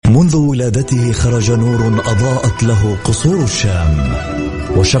منذ ولادته خرج نور أضاءت له قصور الشام،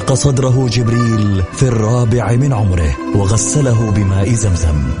 وشق صدره جبريل في 4 من عمره وغسله بماء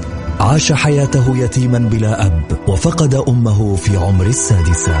زمزم. عاش حياته يتيما بلا أب، وفقد أمه في عمر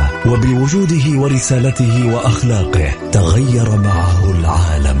 6، وبوجوده ورسالته وأخلاقه تغير معه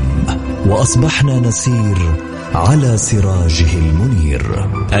العالم، وأصبحنا نسير على سراجه المنير.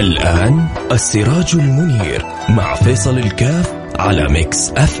 الآن السراج المنير مع فيصل الكاف على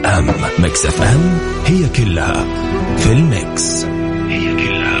ميكس اف ام. ميكس اف ام هي كلها في الميكس، هي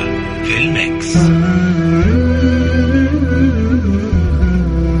كلها في الميكس.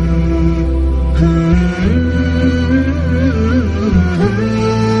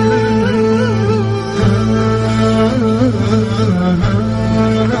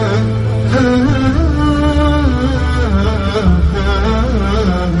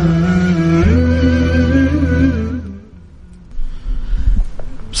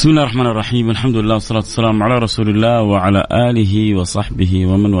 بسم الله الرحمن الرحيم. الحمد لله والصلاة والسلام على رسول الله وعلى آله وصحبه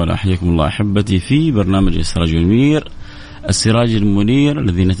ومن والاه. حياكم الله أحبتي في برنامج سراج المنير، السراج المنير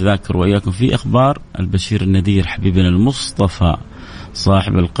الذي نتذاكر وإياكم في أخبار البشير النذير حبيبنا المصطفى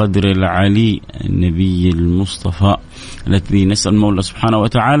صاحب القدر العلي النبي المصطفى، الذي نسأل المولى سبحانه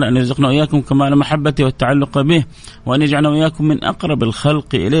وتعالى أن يرزقنا وإياكم كمال محبته والتعلق به، وأن يجعلنا وإياكم من أقرب الخلق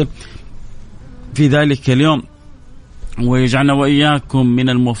إليه في ذلك اليوم، ويجعلنا وإياكم من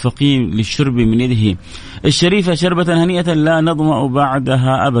الموفقين للشرب من يده الشريفة شربة هنيئة لا نظمأ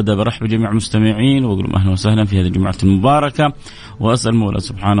بعدها أبدا. برحب جميع المستمعين وأقول لهم أهلا وسهلا في هذه الجمعة المباركة، وأسأل المولى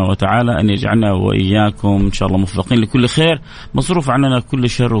سبحانه وتعالى أن يجعلنا وإياكم إن شاء الله موفقين لكل خير، مصروف عننا كل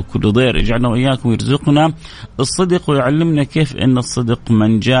شر وكل ضير. يجعلنا وإياكم يرزقنا الصدق ويعلمنا كيف أن الصدق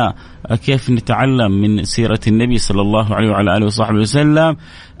من جاء، كيف نتعلم من سيرة النبي صلى الله عليه وعلى آله وصحبه وسلم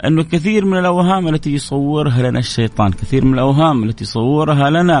أنه كثير من الأوهام التي يصورها لنا الشيطان، كثير من الأوهام التي يصورها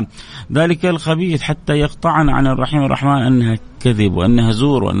لنا ذلك الخبيث حتى يقطعنا عن الرحيم الرحمن أنها كذب وأنها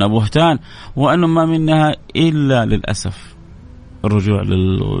زور وأنها بهتان وأنه ما منها إلا للأسف الرجوع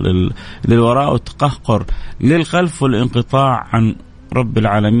للوراء والتقهقر للخلف والانقطاع عن رب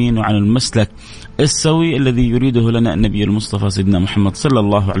العالمين وعن المسلك السوي الذي يريده لنا النبي المصطفى سيدنا محمد صلى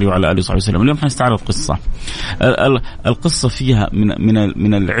الله عليه وعلى آله وصحبه وسلم. اليوم حنستعرض قصة، القصة فيها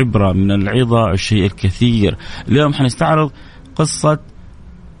من العبرة من العظة الشيء الكثير. اليوم حنستعرض قصة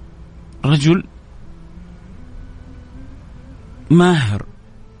رجل ماهر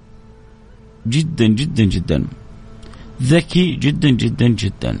جدا جدا جدا، ذكي جدا جدا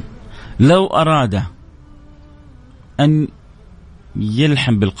جدا، لو أراد أن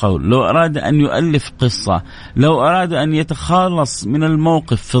يلحم بالقول، لو أراد أن يؤلف قصة، لو أراد أن يتخلص من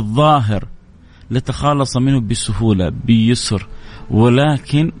الموقف في الظاهر لتخلص منه بسهولة بيسر،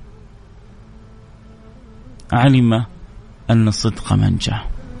 ولكن علم أن الصدق منجى،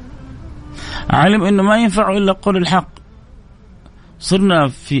 علم أنه ما ينفع إلا قول الحق. صرنا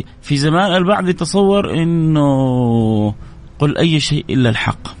في زمان البعض يتصور أنه قل أي شيء إلا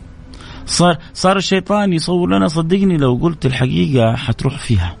الحق. صار الشيطان يصور لنا صدقني لو قلت الحقيقة حتروح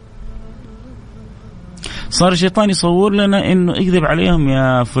فيها. صار الشيطان يصور لنا إنه اكذب عليهم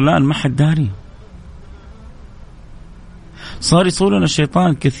يا فلان ما حد داري. صار يصور لنا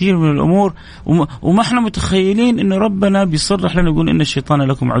الشيطان كثير من الأمور وما احنا متخيلين إنه ربنا بيصرح لنا يقول إن الشيطان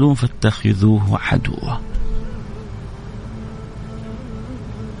لكم عدو فاتخذوه عدوا.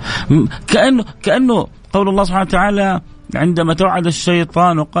 كأنه قول الله سبحانه وتعالى عندما توعد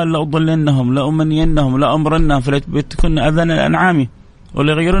الشيطان وقال لأضلنهم لأمنينهم لأمرنهم فليتبتكن أذان الأنعام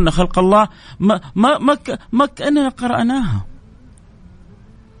وليغيرن خلق الله، ما كأننا قرأناها.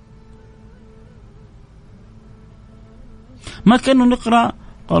 ما كأنه نقرأ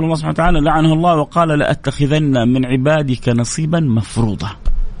قال الله سبحانه وتعالى لعنه الله وقال لأتخذن من عبادك نصيبا مفروضا،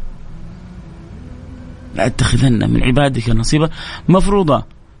 لأتخذن من عبادك نصيبا مفروضا.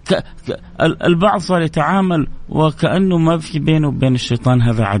 البعض صار يتعامل وكأنه ما في بينه وبين الشيطان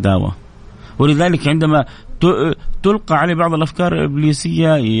هذا عداوة، ولذلك عندما تلقى عليه بعض الأفكار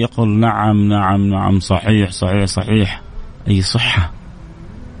الإبليسية يقول نعم نعم نعم صحيح صحيح صحيح. أي صحة،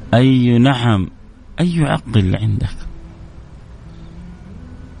 أي نعم، أي عقل عندك؟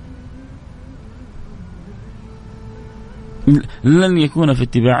 لن يكون في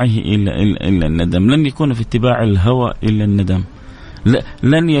اتباعه إلا الندم، لن يكون في اتباع الهوى إلا الندم،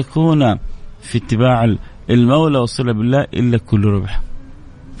 لن يكون في اتباع المولى والصلة بالله إلا كل ربح.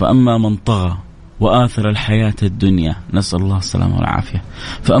 فأما من طغى وآثر الحياة الدنيا، نسأل الله السلامة والعافية،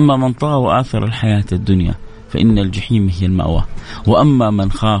 فأما من طغى وآثر الحياة الدنيا فإن الجحيم هي المأوى، وأما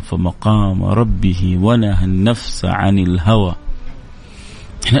من خاف مقام ربه ونهى النفس عن الهوى.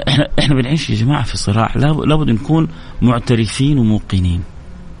 احنا بنعيش يا جماعة في صراع، لابد نكون معترفين وموقنين.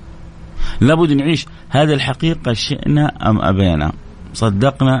 لابد نعيش هذه الحقيقة شئنا أم أبينا،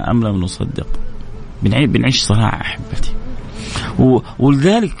 صدقنا أم لم نصدق. بنعيش صراع أحبتي.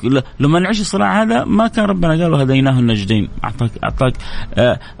 ولذلك لما نعيش الصراع هذا ما كان ربنا قال هديناه النجدين،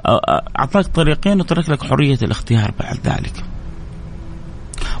 أعطاك طريقين وترك لك حرية الاختيار بعد ذلك،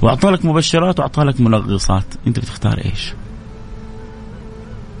 وأعطى لك مبشرات وأعطى لك منغصات، أنت بتختار إيش؟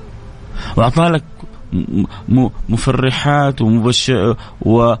 وأعطى لك مفرحات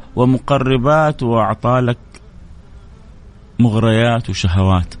ومقربات، وأعطى لك مغريات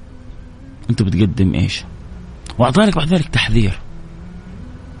وشهوات، أنت بتقدم إيش؟ وأعطى لك بعد ذلك تحذير،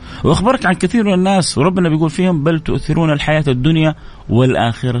 وأخبرك عن كثير من الناس وربنا بيقول فيهم بل تؤثرون الحياة الدنيا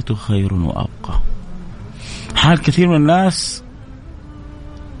والآخرة خير وأبقى. حال كثير من الناس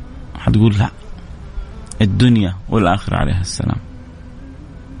هتقول لا، الدنيا والآخرة عليها السلام.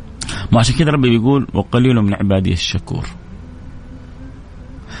 ما عشان كده ربي بيقول وقليل من عبادي الشكور.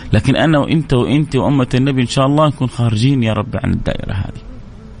 لكن أنا وإنت وأمة النبي إن شاء الله نكون خارجين يا رب عن الدائرة هذه.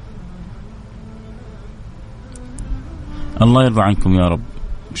 الله يرضى عنكم يا رب.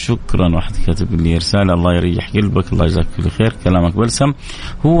 شكرا. واحد كاتب لي رسالة الله يريح قلبك، الله يجزاك كل خير، كلامك بلسم.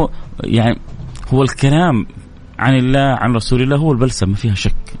 هو الكلام عن الله عن رسول الله هو البلسم، ما فيها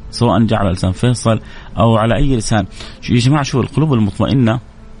شك، سواء جاء على لسان فيصل أو على أي لسان. يا جماعة شو القلوب المطمئنة،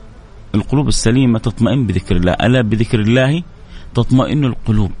 القلوب السليمة تطمئن بذكر الله. ألا بذكر الله تطمئن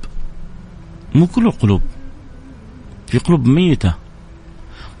القلوب. مو كل القلوب، في قلوب ميتة.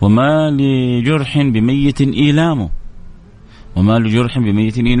 وما لجرح بميت إيلامه، وما لجرح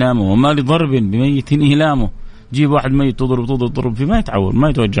بميت إيلامه، وما لضرب بميت إيلامه. جيب واحد ميت تضرب فيه ما يتعور، ما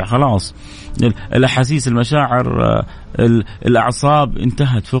يتوجع، خلاص الأحاسيس، المشاعر، الأعصاب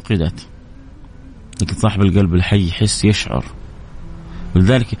انتهت، فقدت. لكن صاحب القلب الحي يحس، يشعر.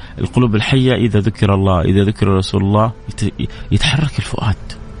 ولذلك القلوب الحية إذا ذكر الله، إذا ذكر رسول الله، يتحرك الفؤاد،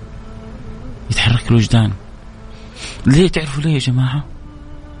 يتحرك الوجدان. ليه؟ تعرفوا ليه يا جماعة؟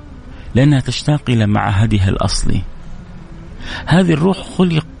 لأنها تشتاق إلى معهدها الأصلي. هذه الروح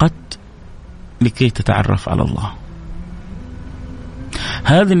خلقت لكي تتعرف على الله.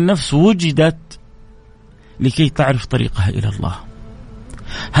 هذه النفس وجدت لكي تعرف طريقها إلى الله.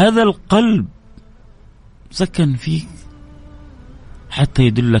 هذا القلب سكن فيك حتى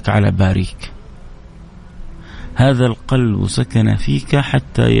يدلك على باريك. هذا القلب سكن فيك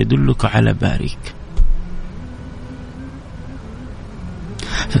حتى يدلك على باريك.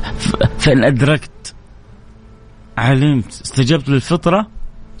 فإن أدركت، علمت، استجبت للفطرة،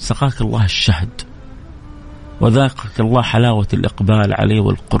 سقاك الله الشهد، وذاقك الله حلاوة الإقبال عليه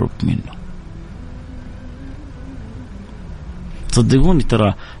والقرب منه. صدقوني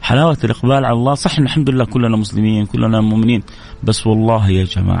ترى حلاوة الإقبال على الله، صح الحمد لله كلنا مسلمين كلنا مؤمنين، بس والله يا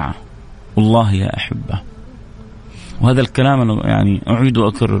جماعة، والله يا أحبة، وهذا الكلام أنا يعني أعيد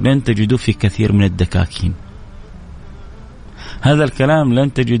وأكرر، لن تجدوه في كثير من الدكاكين. هذا الكلام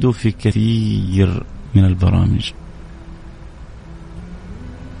لن تجدوه في كثير من البرامج.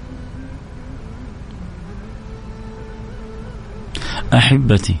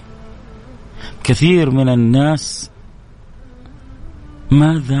 أحبتي، كثير من الناس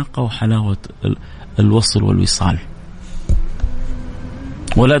ما ذاقوا حلاوة الوصل والوصال.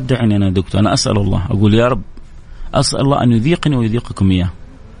 ولا أدعني أنا دكتور، أنا أسأل الله، أقول يا رب أسأل الله أن يذيقني ويذيقكم إياه.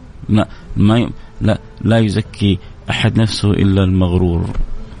 لا يزكي أحد نفسه إلا المغرور،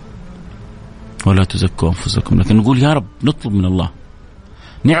 ولا تزكوا أنفسكم. لكن نقول يا رب، نطلب من الله،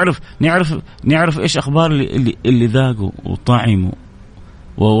 نعرف إيش أخبار اللي ذاقوا وطعموا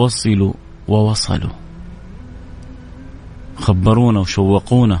ووصلوا ووصلوا، خبرونا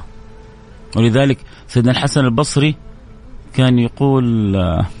وشوقونا. ولذلك سيدنا الحسن البصري كان يقول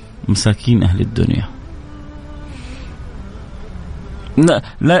مساكين أهل الدنيا.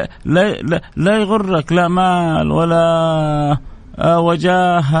 لا يغرك لا مال ولا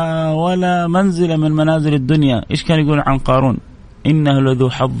وجاهة ولا منزل من منازل الدنيا. إيش كان يقول عن قارون؟ إنه لذو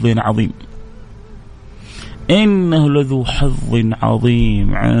حظ عظيم، إنه لذو حظ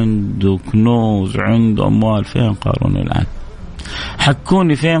عظيم، عنده كنوز، عنده أموال. فين قارون الآن؟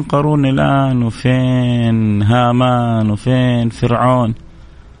 حكوني فين قارون الآن، وفين هامان، وفين فرعون،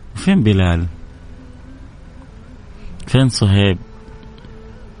 وفين بلال، فين صهيب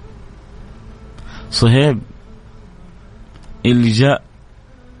اللي جاء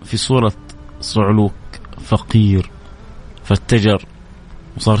في صورة صعلوك فقير فاتجر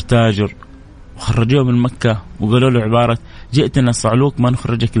وصار تاجر، وخرجوه من مكة وقالوا له عبارة جئتنا صعلوك ما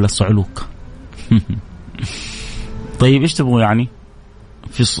نخرجك إلا صعلوك. طيب إيش تبغوا يعني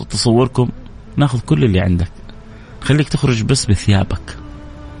في تصوركم؟ ناخذ كل اللي عندك، خليك تخرج بس بثيابك،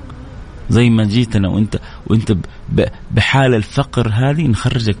 زي ما جيت أنا وأنت بحال الفقر هذه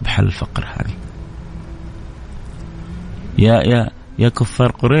نخرجك بحال الفقر هذه. يا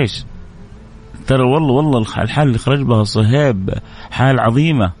كفار قريش، ترى والله الحال اللي خرج بها صهيب حال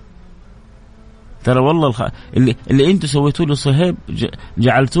عظيمة. ترى والله اللي انتم سويتوا له صهيب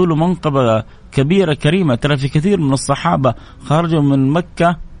جعلتوا له منقبة كبيرة كريمة. ترى في كثير من الصحابة خرجوا من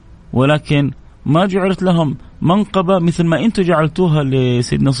مكة ولكن ما جعلت لهم منقبة مثل ما انتم جعلتوها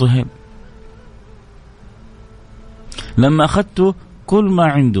لسيدنا صهيب. لما أخذتوا كل ما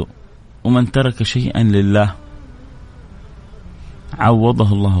عنده، ومن ترك شيئا لله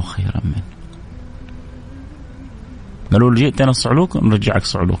عوضه الله خيرا منه. قالوا جئت أنا صعلوك نرجعك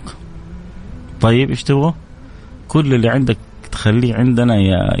صعلوك. طيب ايش تبغى؟ كل اللي عندك تخليه عندنا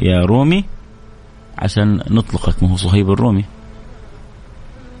يا رومي عشان نطلقك. ما هو صهيب الرومي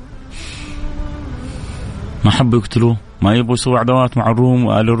ما حبوا يقتلوه، ما يبغوا يسووا عداوات مع الروم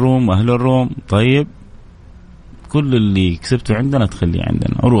وأهل الروم وأهل الروم. طيب كل اللي كسبته عندنا تخليه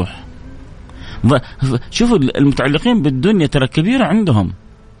عندنا، روح. شوفوا المتعلقين بالدنيا ترى كبيرة عندهم.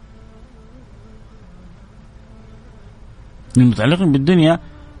 المتعلقين بالدنيا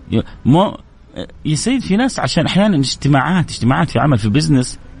يسيد في ناس عشان أحيانا اجتماعات في عمل في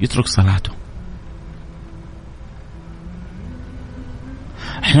بزنس يترك صلاته.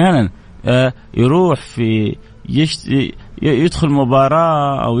 أحيانا يروح في يدخل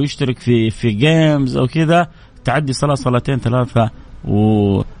مباراة أو يشترك في جيمز أو كذا، تعدي صلاة صلاتين ثلاثة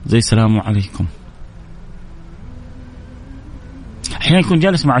وزي السلام عليكم. أحيانا يكون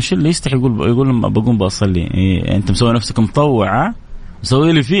جالس مع الشلة يستحي يقول لما بقوم بأصلي. إيه أنت مسوي نفسك مطوع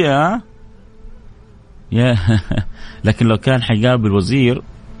مسوي لي فيها يا لكن لو كان حيقابل وزير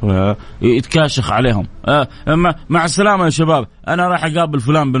يتكاشخ عليهم، مع السلامة يا شباب أنا راح أقابل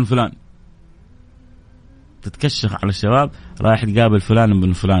فلان بن فلان. تتكشخ على الشباب راح تقابل فلان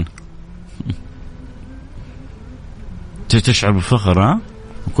بن فلان. تشعر بالفخر.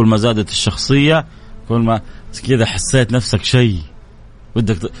 وكل ما زادت الشخصية كل ما كذا حسيت نفسك شيء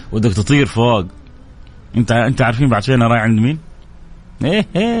ودك تطير فوق. انت عارفين بعد شوي انا رايح عند مين؟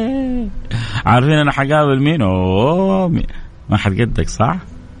 عارفين انا حقابل مين؟ ما حد قدك صح؟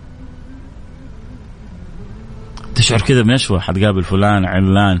 تشعر كذا بنشوة حتقابل فلان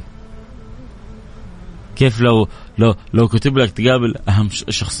علان. كيف لو كتب لك تقابل اهم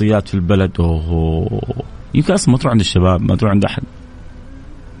الشخصيات في البلد؟ يمكن اصلا ما تروح عند الشباب، ما تروح عند احد.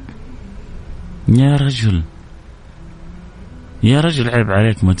 يا رجل عيب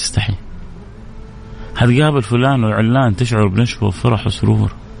عليك، ما تستحي. هتقابل فلان وعلان تشعر بنشوة وفرح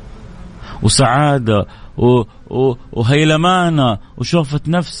وسرور وسعادة وهيلمانة وشوفة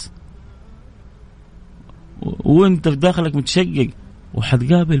نفس، وانت في داخلك متشقق.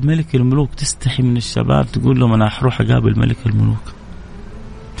 وحتقابل ملك الملوك، تستحي من الشباب تقول لهم انا حروح اقابل ملك الملوك.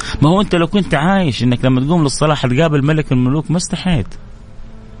 ما هو انت لو كنت عايش انك لما تقوم للصلاة حتقابل ملك الملوك ما استحيت.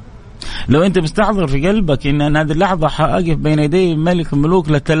 لو انت مستحضر في قلبك ان هذه اللحظة حاقف بين يدي ملك الملوك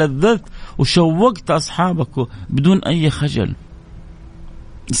لتلذذت وشوقت اصحابك بدون اي خجل.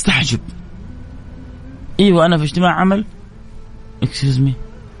 استحجب. ايوه انا في اجتماع عمل excuse me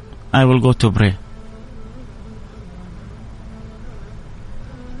I will go to pray.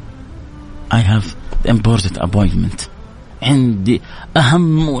 I have important appointment. عندي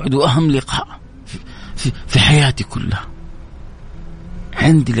أهم موعد وأهم لقاء في حياتي كلها.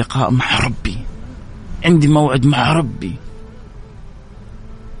 عندي لقاء مع ربي، عندي موعد مع ربي.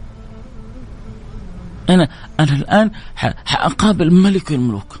 أنا الآن حأقابل ملك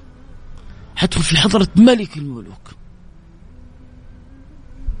الملوك، حدخل في حضرة ملك الملوك.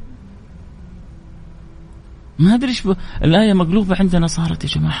 ما أدري إيش الآية مقلوبة عندنا صارت يا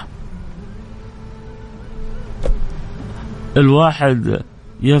جماعة. الواحد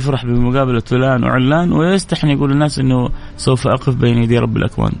يفرح بمقابلة فلان وعلان ويستحن يقول الناس إنه سوف أقف بين يدي رب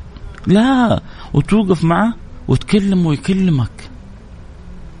الأكوان. لا، وتوقف معه وتكلم ويكلمك.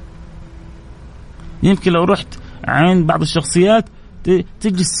 يمكن لو رحت عند بعض الشخصيات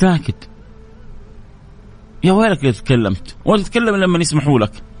تجلس ساكت. يا ويلك لو تكلمت، ولا تتكلم لما يسمحوا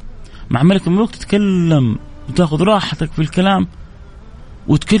لك. مع ملك الملوك تتكلم وتاخذ راحتك في الكلام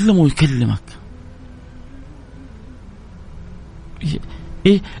وتكلم ويكلمك.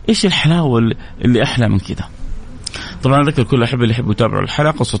 إيش الحلاوة اللي أحلى من كده؟ طبعا ذكر كل أحب اللي يحبوا يتابعوا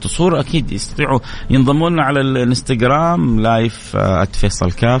الحلقة صوت وصورة أكيد يستطيعوا ينضموا لنا على الانستغرام لايف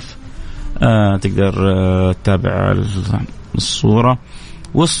 @فيصل كاف. تقدر تتابع الصورة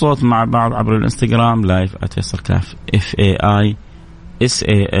والصوت مع بعض عبر الانستغرام لايف @فيصل كاف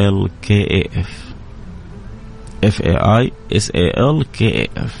FAISALKAF.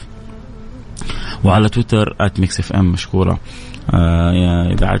 وعلى تويتر @mixfm مشكورة.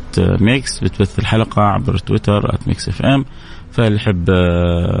 إذاعة ميكس بتبث الحلقة عبر تويتر @mixfm، فاللي يحب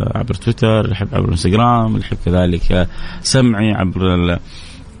عبر تويتر، اللي يحب عبر انستغرام، اللي يحب كذلك سمعي عبر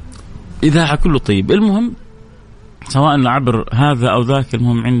الإذاعة، كله طيب. المهم سواء عبر هذا أو ذاك،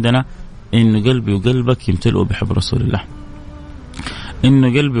 المهم عندنا إنه قلبي وقلبك يمتلئوا بحب رسول الله، إنه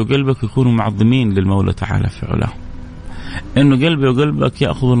قلبي وقلبك يكونوا معظمين للمولى تعالى في علاه، إنه قلبي وقلبك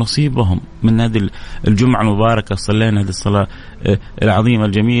يأخذوا نصيبهم من هذه الجمعة المباركة. صلينا هذه الصلاة العظيمة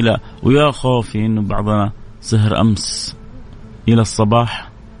الجميلة، ويا خوفي إنه بعضنا سهر أمس إلى الصباح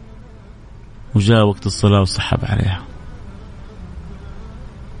وجاء وقت الصلاة وسحب عليها.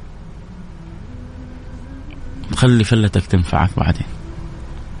 خلي فلتك تنفعك بعدين،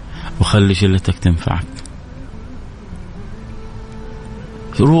 وخلي شلتك تنفعك.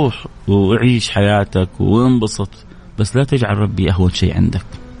 روح وعيش حياتك وانبسط، بس لا تجعل ربي أهون شيء عندك.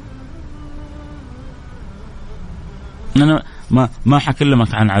 أنا ما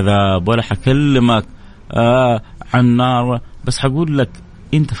حكلمك عن عذاب ولا حكلمك عن نار، بس حقول لك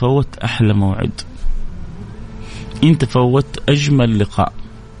أنت فوت أحلى موعد، أنت فوت أجمل لقاء،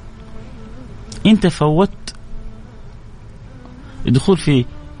 أنت فوت الدخول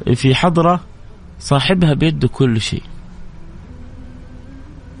في حضرة صاحبها بيده كل شيء.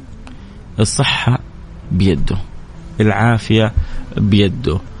 الصحة بيده، العافية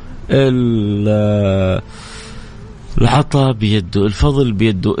بيده، العطاء بيده، الفضل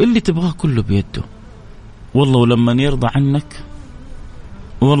بيده، اللي تبغاه كله بيده. والله ولما يرضى عنك،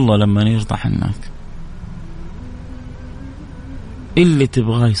 والله لما يرضى عنك اللي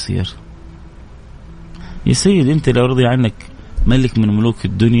تبغاه يصير. يا سيد انت لو رضي عنك ملك من ملوك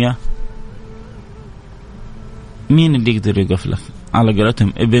الدنيا، مين اللي يقدر يوقف لك؟ على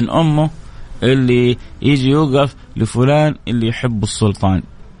قولتهم ابن أمه اللي يجي يوقف لفلان اللي يحب السلطان.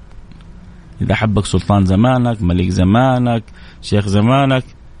 إذا حبك سلطان زمانك، ملك زمانك، شيخ زمانك،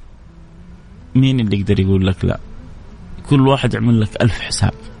 مين اللي يقدر يقول لك لا؟ كل واحد يعمل لك 1000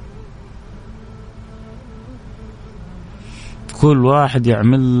 حساب، كل واحد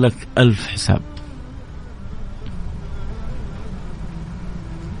يعمل لك 1000 حساب.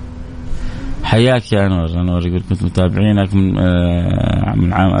 حياك يا أنور يقول كنت متابعينك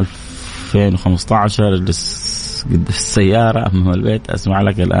من عام 2015، أجلس قد في السيارة أمام البيت أسمع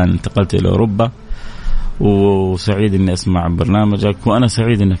لك. الآن انتقلت إلى أوروبا وسعيد إني أسمع برنامجك، وأنا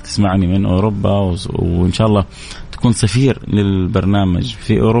سعيد إنك تسمعني من أوروبا، وإن شاء الله تكون سفير للبرنامج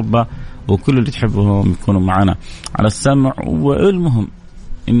في أوروبا، وكل اللي تحبهم يكونوا معنا على السمع. والمهم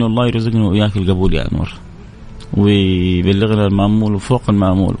إنه الله يرزقنا وإياك القبول يا أنور، ويبلغنا المأمول وفوق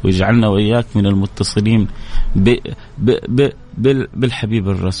المأمول، ويجعلنا وإياك من المتصلين بالحبيب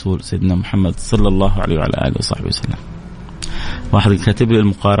الرسول سيدنا محمد صلى الله عليه وعلى آله وصحبه وسلم. واحد كاتب لي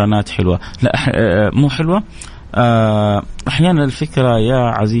المقارنات حلوة، لا مو حلوة، أحيانا الفكرة يا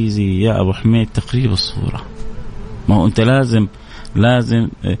عزيزي يا أبو حميد تقريب الصورة. ما هو أنت لازم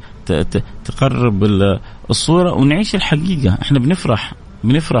تقرب الصورة ونعيش الحقيقة. احنا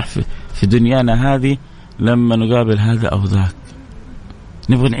بنفرح في دنيانا هذه لما نقابل هذا أو ذاك،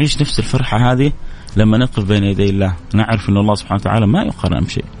 نبغى نعيش نفس الفرحة هذه لما نقف بين يدي الله، نعرف أن الله سبحانه وتعالى ما يقارن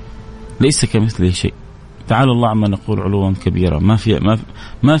بشيء، ليس كمثله شيء، تعالى الله عما نقول علوا كبيرا،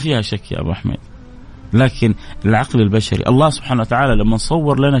 ما فيها شك يا أبو أحمد. لكن العقل البشري، الله سبحانه وتعالى لما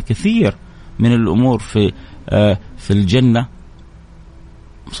صور لنا كثير من الأمور في الجنة،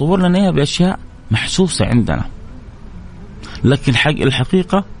 صور لنا إياها بأشياء محسوسة عندنا، لكن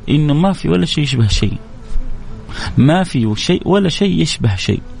الحقيقة إنه ما في ولا شيء يشبه شيء، ما في شيء ولا شيء يشبه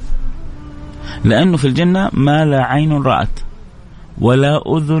شيء، لأنه في الجنة ما لا عين رأت ولا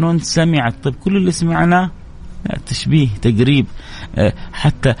أذن سمعت. طيب كل اللي سمعناه تشبيه تقريب،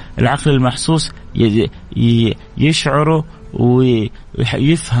 حتى العقل المحسوس يشعره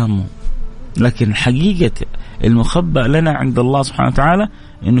ويفهمه، لكن حقيقة المخبأ لنا عند الله سبحانه وتعالى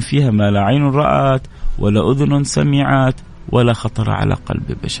إنه فيها ما لا عين رأت ولا أذن سمعت ولا خطر على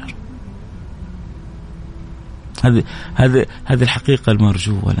قلب بشر. هذه الحقيقة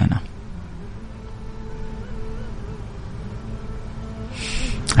المرجوة لنا.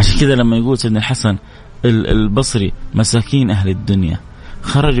 عشان كذا لما يقول سيدنا الحسن البصري مساكين أهل الدنيا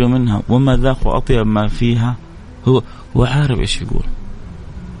خرجوا منها وما ذاقوا أطيب ما فيها، هو عارف إيش يقول.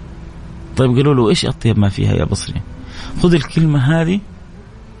 طيب قالوا له إيش أطيب ما فيها يا بصري؟ خذ الكلمة هذه،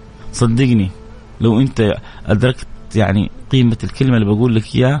 صدقني لو أنت أدركت يعني قيمة الكلمة اللي بقول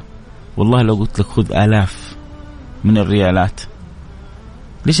لك إياه، والله لو قلت لك خذ آلاف من الريالات.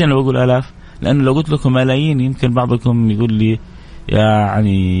 ليش أنا بقول آلاف؟ لأنه لو قلت لكم ملايين يمكن بعضكم يقول لي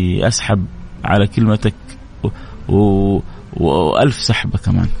يعني أسحب على كلمتك وألف سحبة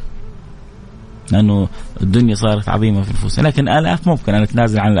كمان. لأنه الدنيا صارت عظيمة في نفوسنا. لكن آلاف ممكن أن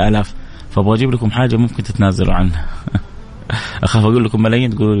أتنازل عن الآلاف، فأبغى أجيب لكم حاجة ممكن تتنازلوا عنها. أخاف أقول لكم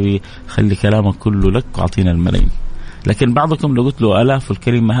ملايين تقولوا لي خلي كلامك كله لك وأعطينا الملايين. لكن بعضكم لو قلت له آلاف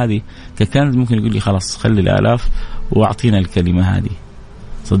والكلمة هذه ككنز ممكن يقول لي خلاص خلي الآلاف وأعطينا الكلمة هذه.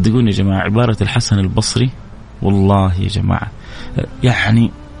 صدقوني يا جماعة عبارة الحسن البصري والله يا جماعة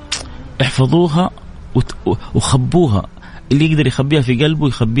يعني احفظوها وخبوها. اللي يقدر يخبيها في قلبه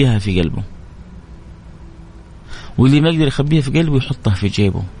يخبيها في قلبه، واللي ما يقدر يخبيها في قلبه يحطها في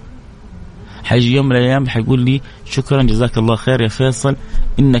جيبه. حيجي يوم من الأيام حيقول لي شكرا جزاك الله خير يا فيصل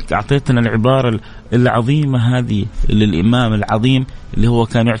إنك أعطيتنا العبارة العظيمة هذه للإمام العظيم اللي هو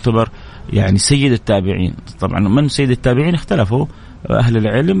كان يعتبر يعني سيد التابعين. طبعا من سيد التابعين اختلفوا أهل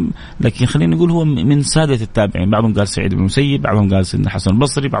العلم، لكن خلينا نقول هو من سادة التابعين. بعضهم قال سعيد بن المسيب، بعضهم قال سيدنا حسن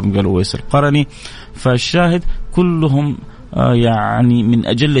البصري، بعضهم قال أويس القرني. فالشاهد كلهم يعني من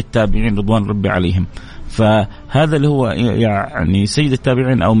أجل التابعين رضوان ربي عليهم. فهذا اللي هو يعني سيد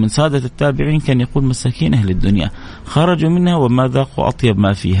التابعين أو من سادة التابعين كان يقول مساكين أهل الدنيا خرجوا منها وما ذاقوا أطيب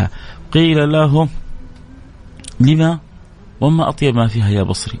ما فيها. قيل له لما وما أطيب ما فيها يا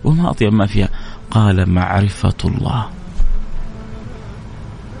بصري؟ وما أطيب ما فيها؟ قال معرفة الله.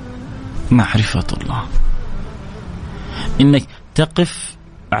 معرفة الله، إنك تقف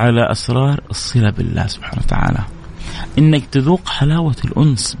على أسرار الصلة بالله سبحانه وتعالى، إنك تذوق حلاوة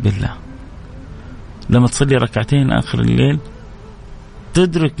الأنس بالله. لما تصلي ركعتين آخر الليل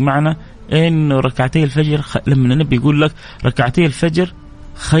تدرك معنى إنه ركعتي الفجر لما النبي يقول لك ركعتي الفجر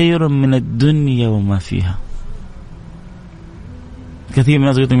خير من الدنيا وما فيها. كثير من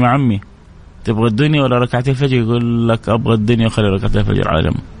الناس يقولون يا عمي تبغى الدنيا ولا ركعتي الفجر؟ يقول لك أبغى الدنيا وخلي ركعتي الفجر على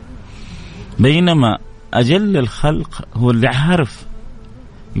جنب. بينما أجل الخلق هو اللي عارف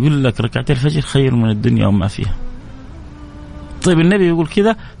يقول لك ركعتي الفجر خير من الدنيا وما فيها. طيب النبي يقول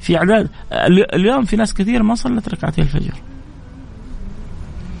كذا في أعداد. اليوم في ناس كثير ما صلت ركعتي الفجر،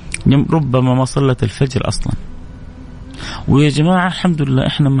 ربما ما صلت الفجر أصلا. ويا جماعة الحمد لله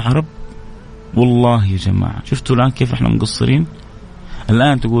إحنا مع رب. والله يا جماعة شفتوا الآن كيف إحنا مقصرين.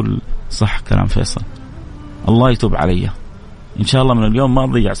 الآن تقول صح كلام فيصل، الله يتوب علي إن شاء الله من اليوم ما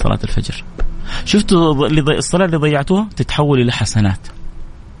أضيع صلاة الفجر. شفتوا الصلاة اللي ضيعتوها تتحول إلى حسنات.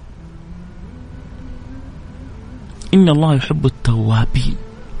 إن الله يحب التوابين.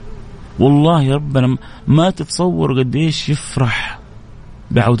 والله يا ربنا ما تتصور قديش يفرح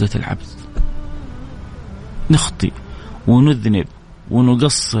بعودة العبد. نخطئ ونذنب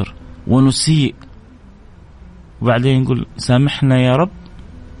ونقصر ونسيء وبعدين نقول سامحنا يا رب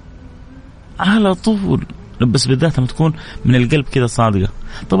على طول، بس بالذات لما تكون من القلب كذا صادقة.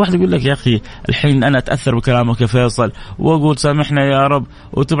 طب واحد يقول لك يا أخي الحين أنا أتأثر بكلامك يا فيصل وأقول سامحنا يا رب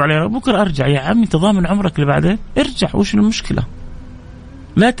وتب علينا بكرة أرجع. يا عمي تضامن عمرك اللي بعدين ارجع، وش المشكلة؟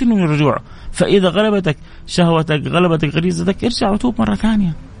 لا تنوي الرجوع. فإذا غلبتك شهوتك غلبتك غريزتك ارجع وتوب مرة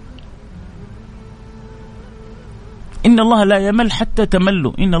ثانية. إن الله لا يمل حتى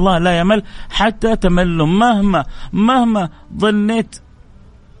تملوا. إن الله لا يمل حتى تملوا. مهما ظنيت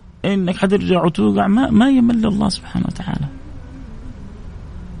إنك حترجع وتوقع ما يمل الله سبحانه وتعالى.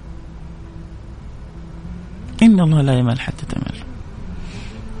 إن الله لا يمل حتى تمل.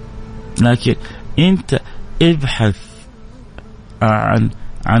 لكن أنت ابحث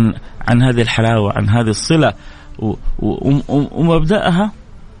عن هذه الحلاوة، عن هذه الصلة ومبدأها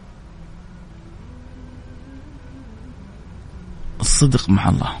الصدق مع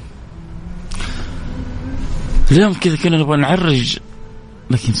الله. اليوم كذا كنا نبغى نعرج،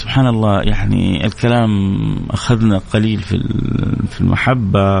 لكن سبحان الله يعني الكلام أخذنا قليل في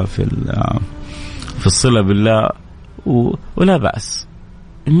المحبة في الصلة بالله ولا بأس.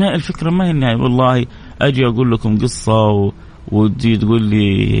 ما الفكرة ما هي النهاية. والله أجي أقول لكم قصة ودي تقول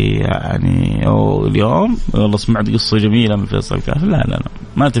لي يعني اليوم والله سمعت قصة جميلة من فيصل الكاف. لا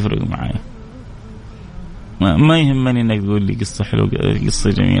ما تفرق معي. ما يهمني انك تقول لي قصة حلوة قصة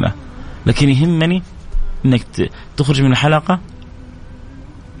جميلة، لكن يهمني انك تخرج من الحلقة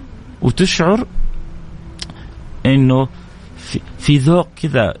وتشعر انه في ذوق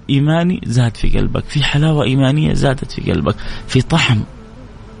كذا ايماني زاد في قلبك، في حلاوة ايمانية زادت في قلبك، في طعم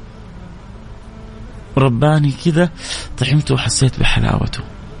رباني كذا طعمته وحسيت بحلاوته.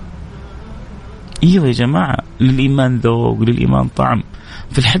 ايوه يا جماعة للإيمان ذوق وللإيمان طعم.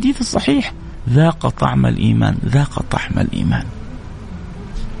 في الحديث الصحيح ذاق طعم الإيمان، ذاق طعم الإيمان.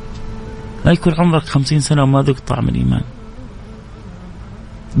 لا يكون عمرك 50 سنة وما ذقت طعم الإيمان.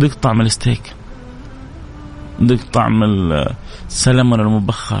 ذقت طعم الستيك، ذقت طعم السلمون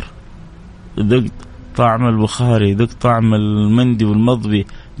المبخر، ذقت طعم البخاري، ذقت طعم المندي والمضبي،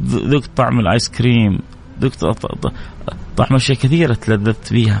 ذقت طعم الآيس كريم، ذقت طعم أشياء كثيرة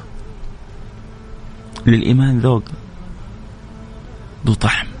تلذذت بيها. للإيمان ذوق، له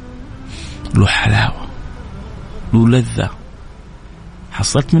طعم، له حلاوة، له لذة.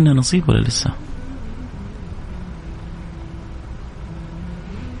 حصلت منه نصيب ولا لسه؟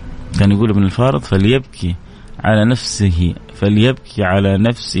 كان يقول ابن الفارض: فليبكي على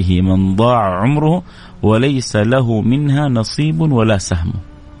نفسه من ضاع عمره وليس له منها نصيب ولا سهم.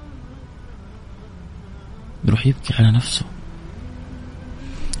 يروح يبكي على نفسه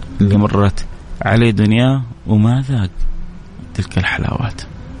اللي مرت عليه دنياه وما ذاق تلك الحلاوات.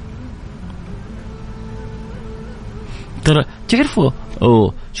 ترى تعرفوا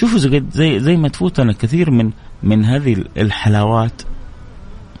شوفوا زي ما تفوتنا كثير من هذه الحلاوات،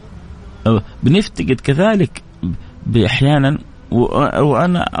 بنفتقد كذلك بأحيانا.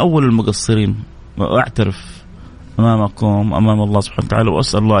 وأنا أول المقصرين وأعترف أمامكم أمام الله سبحانه وتعالى،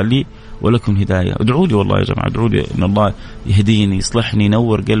 وأسأل الله لي ولكم هداية. ادعوا لي والله يا جماعة، ادعوا لي إن الله يهديني، يصلحني،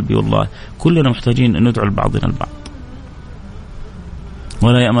 ينور قلبي. والله كلنا محتاجين أن ندعو لبعضنا البعض.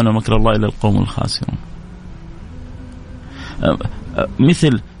 ولا يأمن مكر الله إلا القوم الخاسرون.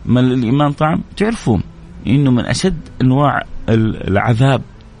 مثل ما الإيمان طعم، تعرفوا إنه من أشد أنواع العذاب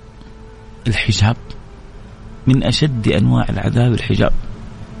الحجاب، من أشد أنواع العذاب الحجاب.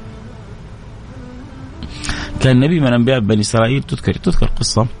 كان نبي من أنبياء بني إسرائيل تذكر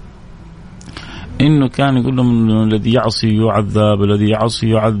قصة إنه كان يقول لهم الذي يعصي يعذب، الذي يعصي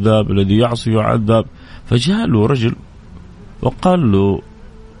يعذب، الذي يعصي يعذب. فجاء له رجل وقال له: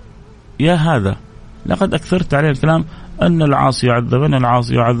 يا هذا، لقد أكثرت عليه الكلام أن العاصي يعذب، أن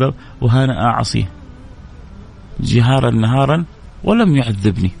العاصي يعذب، وأنا أعصيه جهارا نهارا ولم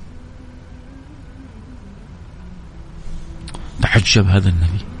يعذبني. تعجب هذا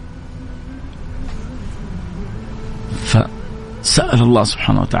النبي، فسأل الله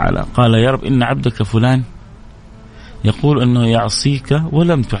سبحانه وتعالى قال: يا رب، إن عبدك فلان يقول أنه يعصيك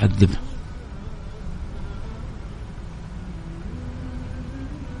ولم تعذبه.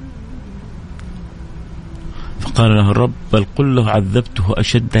 فقال له الرب: بل قل له عذبته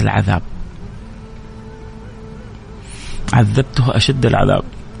أشد العذاب، عذبته أشد العذاب.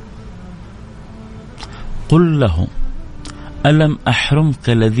 قل له: ألم أحرمك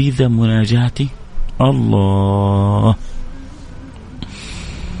لذيذ مناجاتي؟ الله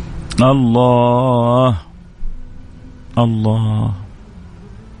الله الله.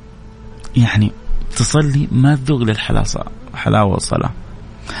 يعني تصلي ما تذوق للحلاوة صلاة،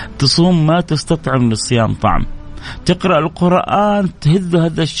 تصوم ما تستطعم للصيام طعم، تقرأ القرآن تهذ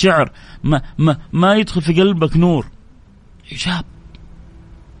هذا الشعر ما يدخل في قلبك نور. حجاب.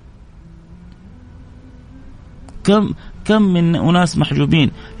 كم من أناس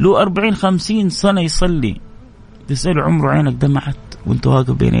محجوبين له 40-50 سنة يصلي، تسأل عمره عينك دمعت وانت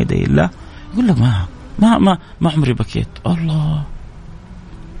واقف بين يدي الله؟ يقول لك ما عمري بكيت. الله،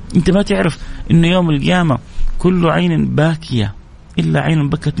 انت ما تعرف انه يوم القيامة كل عين باكية إلا عين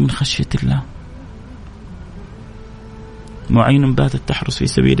بكت من خشية الله، وعين باتت تحرس في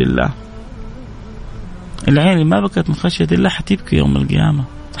سبيل الله. العين اللي ما بكت من خشية الله حتبكي يوم القيامة.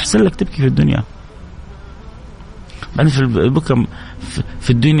 أحسن لك تبكي في الدنيا. بعدين في البكاء في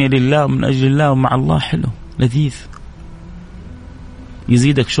الدنيا لله ومن أجل الله ومع الله حلو لذيذ،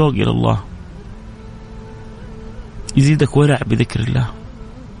 يزيدك شوق إلى الله، يزيدك ورع بذكر الله،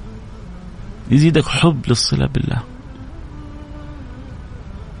 يزيدك حب للصلة بالله.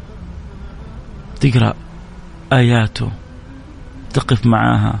 تقرأ آياته، تقف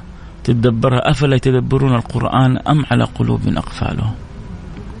معها، تدبرها. أفلا يتدبرون القرآن أم على قلوب أقفالهم؟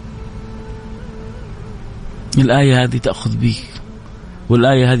 الآية هذه تأخذ بيك،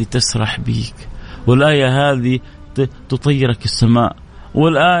 والآية هذه تسرح بيك، والآية هذه تطيرك السماء،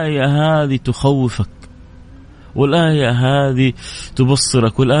 والآية هذه تخوفك، والآية هذه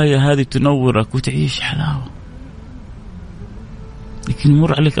تبصرك، والآية هذه تنورك وتعيش حلاوة. لكن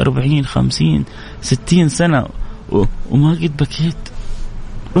يمر عليك 40-50-60 سنة وما قد بكيت.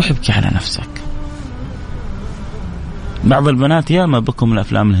 روح ابكي على نفسك. بعض البنات ياما بكوا من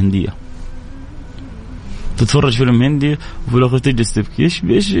الأفلام الهندية، تتفرج فيلم هندي وفي الآخر تجلس تبكي.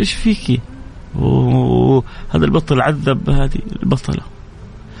 إيش فيكي؟ هذا البطل عذب هذه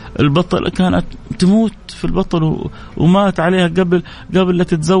البطلة كانت تموت في البطل ومات عليها قبل لا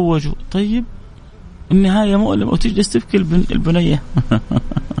تتزوج. طيب النهاية مؤلمة وتجلس تبكي البنية.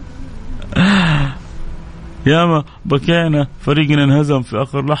 ياما بكينا فريقنا انهزم في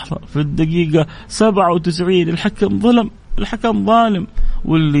آخر لحظة في الدقيقة 97. الحكم ظالم،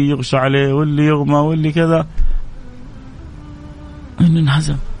 واللي يغشى عليه واللي يغمى واللي كذا. إن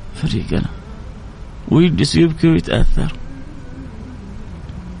انهزم فريقنا ويجلس يبكي ويتأثر.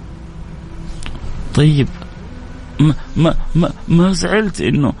 طيب ما زعلت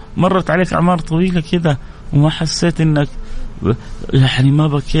إنه مرت عليك أعمار طويلة كذا وما حسيت إنك يعني ما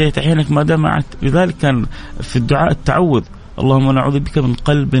بكيت، عينك ما دمعت. لذلك كان في الدعاء التعوذ: اللهم نعوذ بك من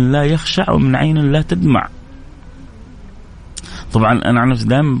قلب لا يخشع ومن عين لا تدمع. طبعا أنا عن نفسي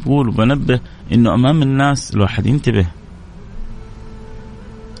دائما بقول وبنبه إنه أمام الناس الواحد ينتبه.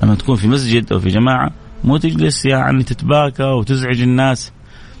 لما تكون في مسجد أو في جماعة مو تجلس يعني تتباكى وتزعج الناس.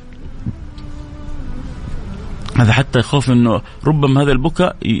 هذا حتى خوف إنه ربما هذا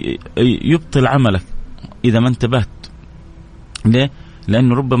البكاء يبطل عملك إذا ما انتبهت. ليه؟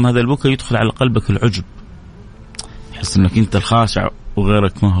 لأنه ربما هذا البكاء يدخل على قلبك العجب، تحس إنك أنت الخاشع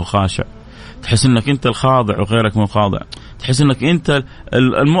وغيرك ما هو خاشع، تحس إنك أنت الخاضع وغيرك ما هو خاضع، تحس إنك أنت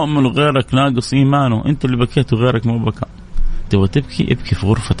المؤمن وغيرك ناقص إيمانه، أنت اللي بكيت وغيرك ما بكى. تبغى تبكي ابكي في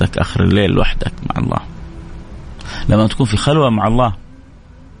غرفتك آخر الليل لوحدك مع الله، لما تكون في خلوة مع الله.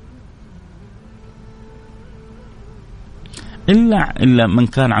 إلا من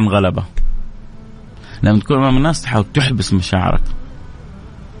كان عن غلبة. لما تكون أمام الناس تحاول تحبس مشاعرك،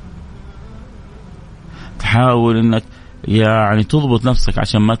 تحاول إنك يعني تضبط نفسك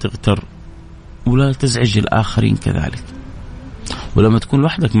عشان ما تغتر ولا تزعج الآخرين كذلك. ولما تكون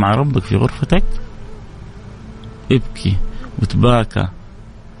لوحدك مع ربك في غرفتك ابكي وتباكى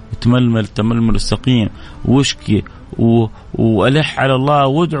وتململ تململ السقيم واشكي وألح على الله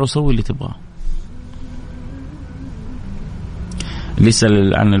وادعو وسوي اللي تبغاه. ليس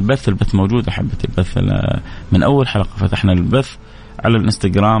عن البث موجود أحبتي، البث من أول حلقة فتحنا البث على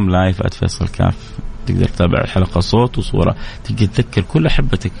الانستغرام لايف @فيصل كاف، تقدر تتابع الحلقة صوت وصورة، تقدر تذكر كل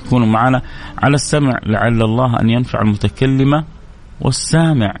أحبتك يكونوا معنا على السمع لعل الله أن ينفع المتكلمة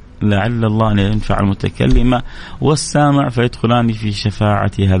والسامع، لعل الله أن ينفع المتكلمة والسامع فيدخلان في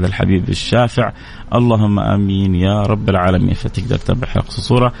شفاعة هذا الحبيب الشافع. اللهم آمين يا رب العالمين. فتقدر تتابع حلقة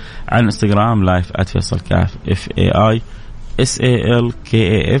صورة على الانستغرام لايف @فيصل كاف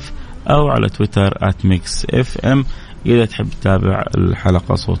FAISALKAF أو على تويتر @mixfm. إذا تحب تتابع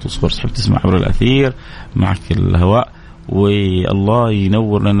الحلقة صوت وصور، تحب تسمع عبر الأثير معك الهواء، والله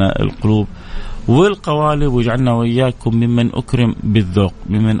ينور لنا القلوب والقوالب ويجعلنا وإياكم ممن أكرم بالذوق،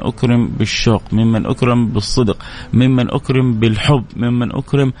 ممن أكرم بالشوق، ممن أكرم بالصدق، ممن أكرم بالحب، ممن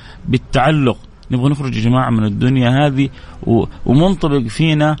أكرم بالتعلق. نبغى نخرج يا جماعة من الدنيا هذه ومنطبق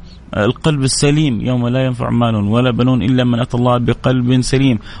فينا القلب السليم، يوم لا ينفع مال ولا بنون إلا من أتى الله بقلب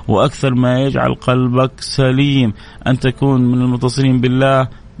سليم. وأكثر ما يجعل قلبك سليم أن تكون من المتصلين بالله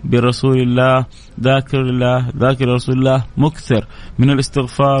برسول الله، ذاكر الله، ذاكر رسول الله، مكثر من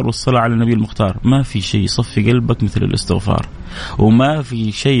الاستغفار والصلاة على النبي المختار. ما في شيء يصفي قلبك مثل الاستغفار، وما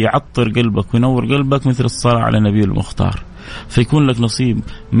في شيء يعطر قلبك وينور قلبك مثل الصلاة على النبي المختار. فيكون لك نصيب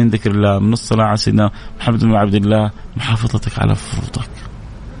من ذكر الله، من الصلاة على سيدنا محمد بن عبد الله، محافظتك على فروضك.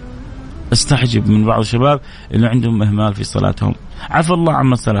 استعجب من بعض الشباب اللي عندهم إهمال في صلاتهم. عفى الله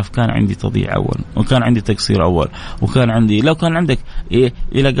عما سلف، كان عندي تضييع أول، وكان عندي تقصير أول، وكان عندي لو كان عندك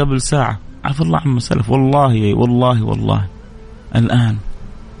إلى قبل ساعة عفى الله عما سلف. والله والله والله الآن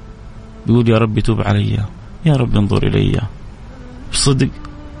بيقول يا رب توب علي، يا رب انظر إلي. بصدق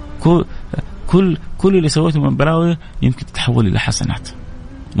كل اللي سويته من بلاوي يمكن تتحول إلى حسنات،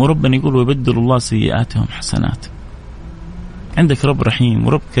 وربنا يقول ويبدل الله سيئاتهم حسنات. عندك رب رحيم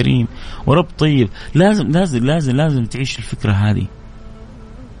ورب كريم ورب طيب. لازم لازم لازم لازم تعيش الفكرة هذه.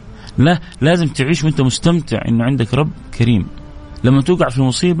 لا لازم تعيش وانت مستمتع انه عندك رب كريم. لما توقع في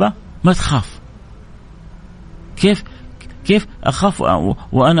مصيبة ما تخاف. كيف أخاف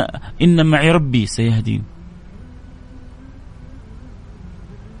وأنا إن معي ربي سيهدين.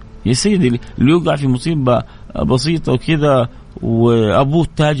 يا سيدي اللي يوقع في مصيبة بسيطة وكذا وأبوه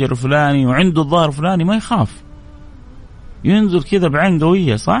تاجر فلاني وعنده الظاهر فلاني ما يخاف، ينزل كذا بعين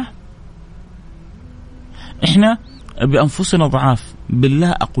قوية. صح؟ إحنا بأنفسنا ضعاف،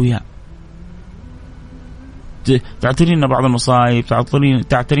 بالله أقوياء. تعترينا بعض المصايب،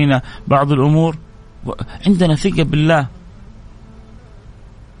 تعترينا بعض الأمور، عندنا ثقة بالله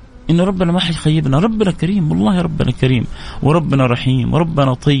إن ربنا ما حيخيبنا. ربنا كريم، والله ربنا كريم وربنا رحيم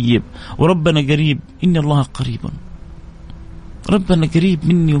وربنا طيب وربنا قريب. إن الله قريب، ربنا قريب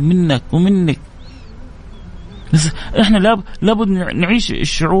مني ومنك ومنك. إحنا لابد نعيش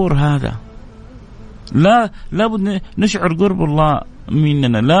الشعور هذا. لابد نشعر قرب الله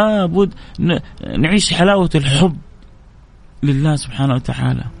مننا، لابد نعيش حلاوة الحب لله سبحانه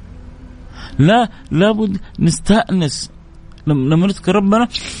وتعالى. لابد نستأنس لما نذكر ربنا،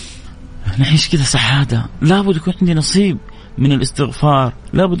 نعيش كذا سعادة. لابد يكون عندي نصيب من الاستغفار،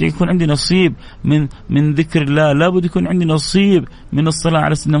 لابد يكون عندي نصيب من ذكر الله، لابد يكون عندي نصيب من الصلاة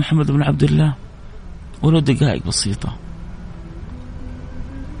على سيدنا محمد بن عبد الله، ولو دقائق بسيطة.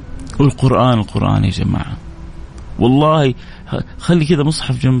 والقرآن يا جماعة، والله خلي كذا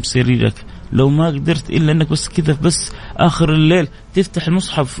مصحف جنب سريرك، لو ما قدرت إلا أنك بس كذا بس آخر الليل تفتح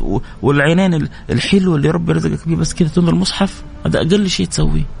المصحف والعينين الحلوة اللي ربي رزقك بيه بس كذا تنظر المصحف، هذا أقل شيء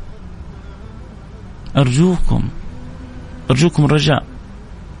تسويه. أرجوكم الرجاء،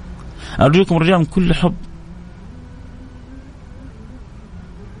 أرجوكم الرجاء من كل حب.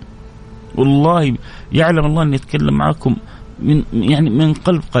 والله يعلم الله أني أتكلم معكم من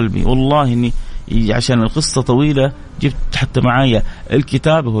قلب قلبي، والله إني عشان القصة طويلة جبت حتى معايا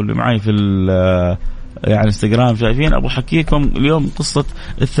الكتاب هو اللي معاي في يعني انستغرام، شايفين أبو حكيكم اليوم قصة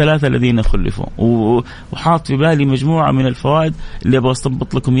الثلاثة الذين خلفوا، وحاط في بالي مجموعة من الفوائد اللي أبغى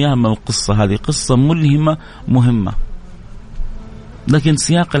أستنبط لكم إياها من القصة هذه. قصة ملهمة مهمة، لكن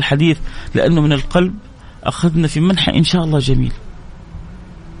سياق الحديث لأنه من القلب أخذنا في منحى إن شاء الله جميل.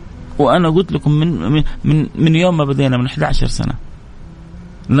 وأنا قلت لكم من يوم ما بدينا من 11 سنة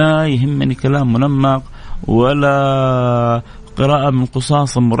لا يهمني كلام منمق ولا قراءة من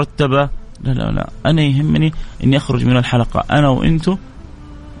قصاصة مرتبة، لا أنا يهمني أني أخرج من الحلقة أنا وإنتو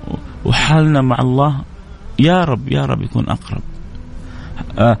وحالنا مع الله يا رب يكون أقرب.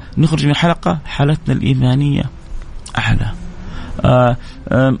 نخرج من الحلقة حالتنا الإيمانية أعلى،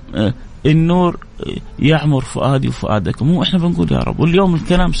 النور يعمر فؤادي وفؤادكم. مو إحنا بنقول يا رب، واليوم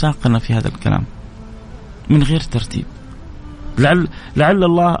الكلام ساقنا في هذا الكلام من غير ترتيب. لعل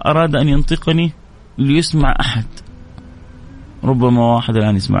الله أراد أن ينطقني ليسمع أحد، ربما واحد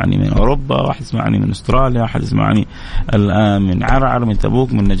الآن يسمعني من أوروبا، واحد يسمعني من أستراليا، واحد يسمعني الآن من عرعر، من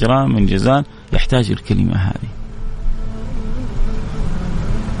تبوك، من نجران، من جازان، يحتاج الكلمة هذه.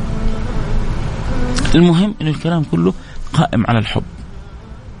 المهم إن الكلام كله قائم على الحب،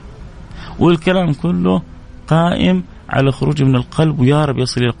 والكلام كله قائم على خروج من القلب، ويا رب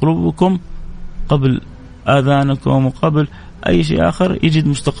يصل إلى قلوبكم قبل آذانكم وقبل أي شيء آخر يجد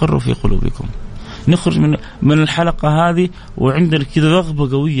مستقر في قلوبكم. نخرج من الحلقة هذه وعندنا كذا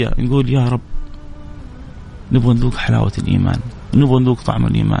رغبة قوية نقول يا رب نبغى نذوق حلاوة الإيمان، نبغى نذوق طعم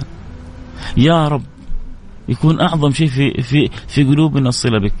الإيمان. يا رب يكون أعظم شيء في قلوبنا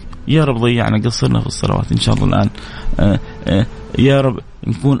الصلة بك. يا رب ضيعنا قصرنا في الصلوات إن شاء الله الآن، يا رب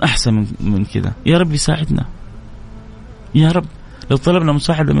نكون أحسن من كذا. يا رب يساعدنا. يا رب لو طلبنا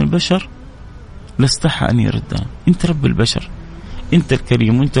مساعدة من البشر لاستحى أن يردنا. أنت رب البشر، أنت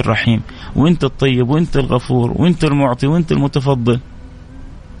الكريم وأنت الرحيم وأنت الطيب وأنت الغفور وأنت المعطي وأنت المتفضل،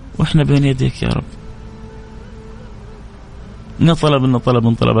 وإحنا بين يديك يا رب. ما طلبنا طلب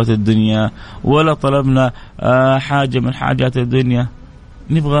من طلبات الدنيا ولا طلبنا حاجة من حاجات الدنيا،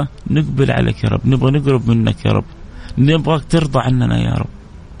 نبغى نقبل عليك يا رب، نبغى نقرب منك يا رب، نبغاك ترضى عننا يا رب،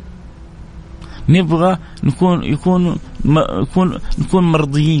 نبغى نكون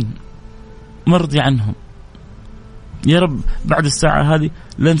مرضي عنهم يا رب. بعد الساعة هذه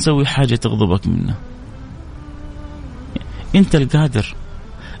لا نسوي حاجة تغضبك منا. أنت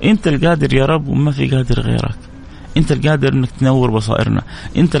القادر يا رب، وما في قادر غيرك. أنت القادر أنك تنور بصائرنا،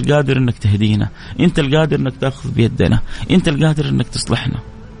 أنت القادر أنك تهدينا، أنت القادر أنك تأخذ بيدنا، أنت القادر أنك تصلحنا.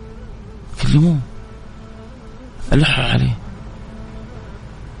 كلموه، ألحوا عليه،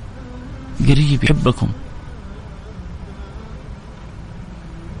 قريب يحبكم.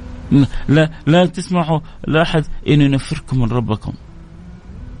 لا تسمحوا لأحد أن ينفركم من ربكم،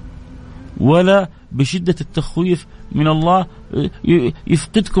 ولا بشدة التخويف من الله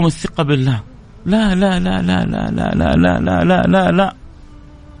يفقدكم الثقة بالله. لا لا لا لا لا لا لا لا لا لا لا لا.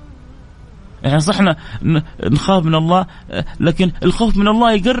 يعني صحنا نخاف من الله، لكن الخوف من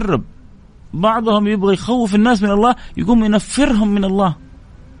الله يقرب. بعضهم يبغى يخوف الناس من الله يقوم ينفرهم من الله.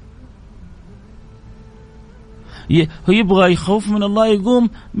 هو يبغى يخوف من الله يقوم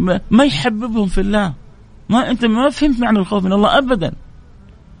ما يحببهم في الله. أنت ما فهمت معنى الخوف من الله أبدا.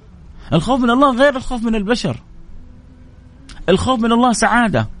 الخوف من الله غير الخوف من البشر. الخوف من الله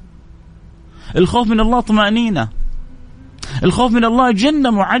سعادة، الخوف من الله طمأنينة، الخوف من الله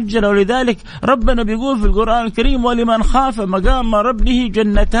جنة معجلة. ولذلك ربنا بيقول في القرآن الكريم ولمن خاف مقام ربه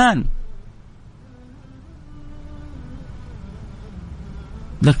جنتان.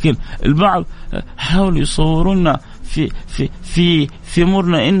 لكن البعض حاولوا يصورون في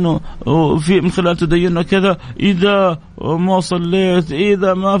مرنا إنه في من خلال تديننا كذا، إذا ما صليت،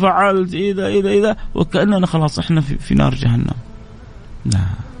 إذا ما فعلت، إذا وكأننا خلاص إحنا في نار جهنم. لا،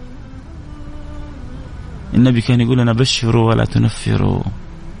 النبي كان يقول لنا بشروا ولا تنفروا.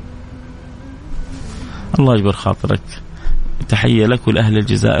 الله يجبر خاطرك. تحية لك ولأهل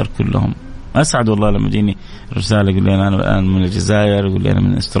الجزائر كلهم. أسعد والله لما جيني رسالة يقول لي أنا الآن من الجزائر، يقول لي أنا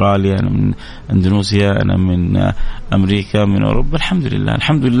من أستراليا، أنا من إندونيسيا، أنا من أمريكا، من أوروبا.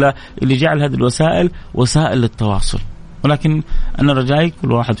 الحمد لله اللي جعل هذه الوسائل وسائل للتواصل. ولكن أنا رجائي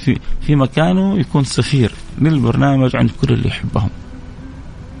كل واحد في مكانه يكون سفير للبرنامج عند كل اللي يحبهم.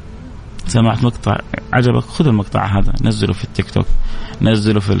 سمعت مقطع عجبك، خذ المقطع هذا نزله في التيك توك،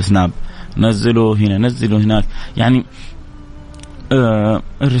 نزله في السناب، نزله هنا، نزله هناك. يعني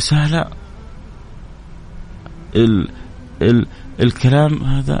الرسالة الكلام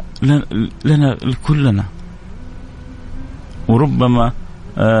هذا لنا كلنا، وربما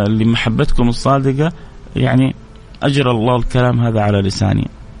لمحبتكم الصادقة يعني أجرى الله الكلام هذا على لساني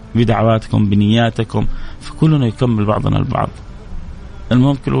بدعواتكم بنياتكم، فكلنا يكمل بعضنا البعض.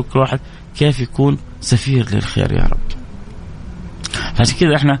 المهم كل واحد كيف يكون سفير للخير يا رب. عشان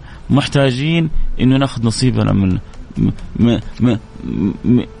كذا احنا محتاجين انه ناخذ نصيبنا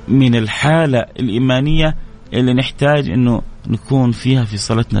من الحالة الإيمانية اللي نحتاج انه نكون فيها في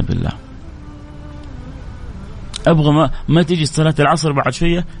صلاتنا بالله. ابغى ما تيجي صلاة العصر بعد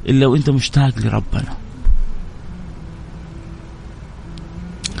شوية الا وانت مشتاق لربنا.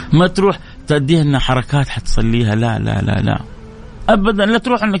 ما تروح تديها لنا حركات حتصليها، لا لا لا لا ابدا. لا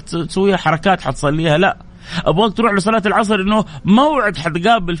تروح انك تسويها حركات حتصليها، لا. ابغاك تروح لصلاة العصر انه موعد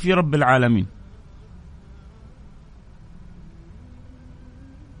حتقابل فيه رب العالمين،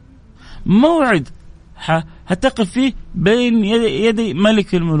 موعد هتقف فيه بين يدي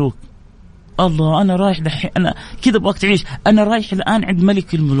ملك الملوك. الله أنا رايح دحين، أنا كده أبغاك تعيش، أنا رايح الآن عند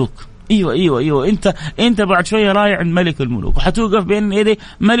ملك الملوك. أيوة أنت بعد شوية رايح عند ملك الملوك، وحتوقف بين يدي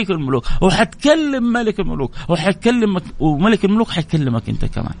ملك الملوك، وحتكلم ملك الملوك، وحتكلمك، وملك الملوك حيكلمك أنت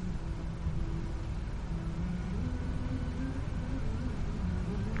كمان.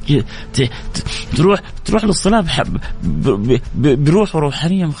 تروح للصلاة بروح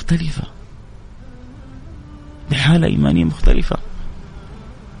وروحانية مختلفة، بحالة إيمانية مختلفة.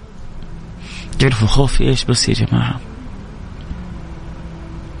 تعرفوا خوفي إيش بس يا جماعة؟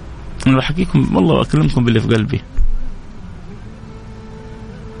 أنا بحكيكم والله أكلمكم باللي في قلبي.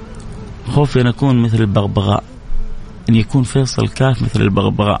 خوفي أن أكون مثل البغبغاء، أن يكون فيصل كاف مثل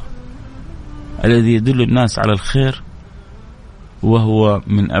البغبغاء الذي يدل الناس على الخير وهو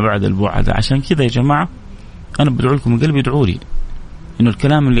من أبعد البعد. عشان كذا يا جماعة أنا بدعو لكم من قلبي، ادعوا لي إنه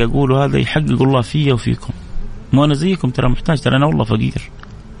الكلام اللي أقوله هذا يحقق الله فيا وفيكم. مو أنا زيكم ترى محتاج، ترى أنا والله فقير،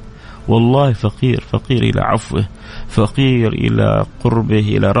 والله فقير إلى عفوه، فقير إلى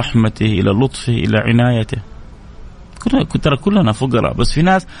قربه، إلى رحمته، إلى لطفه، إلى عنايته. ترى كلنا فقراء، بس في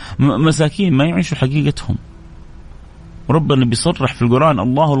ناس مساكين ما يعيشوا حقيقتهم. ربنا بيصرح في القرآن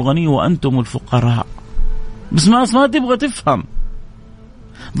الله الغني وأنتم الفقراء، بس ما تبغى تفهم،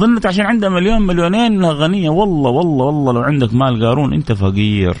 ظنت عشان عندها مليون مليونين انها غنية. والله لو عندك مال قارون انت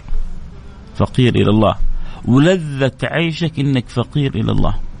فقير إلى الله، ولذة عيشك انك فقير إلى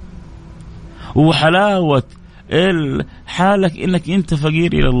الله، وحلاوة حالك انك انت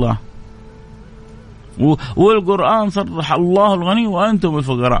فقير إلى الله. والقرآن صرح الله الغني وأنتم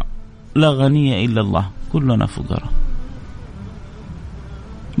الفقراء، لا غني إلا الله، كلنا فقراء.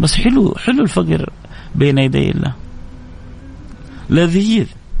 بس حلو الفقر بين يدي الله، لذيذ.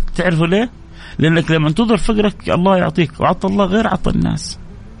 تعرفوا ليه؟ لأنك لما تنظر فقرك الله يعطيك، وعطى الله غير عطى الناس،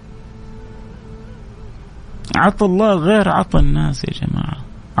 عطى الله غير عطى الناس يا جماعة،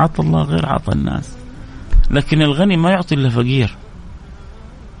 عطى الله غير عطى الناس. لكن الغني ما يعطي إلا فقير،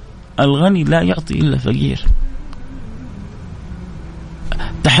 الغني لا يعطي إلا فقير.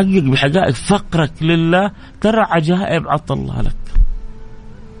 تحقق بحقائق فقرك لله، ترى عجائب عطى الله لك.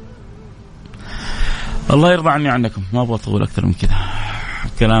 الله يرضى عني عنكم، ما أبغى أطول أكثر من كذا،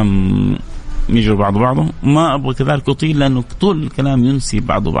 كلام يجر بعضه، ما أبغى كذلك أطيل لأنه طول الكلام ينسي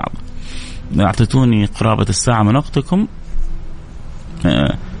بعضه. أعطيتوني قرابة الساعة من وقتكم،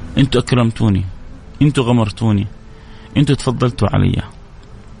 أنتوا أكرمتوني، أنتوا غمرتوني، أنتوا تفضلتوا علي.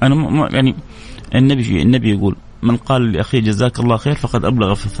 أنا يعني النبي يقول من قال لأخيه جزاك الله خير فقد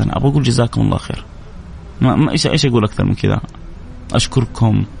أبلغ في الثناء. أبغى أقول جزاكم الله خير، ما إيش أقول أكثر من كذا؟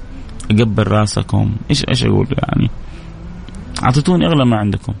 أشكركم، أقبل راسكم، إيش أقول يعني؟ أعطيتوني أغلى ما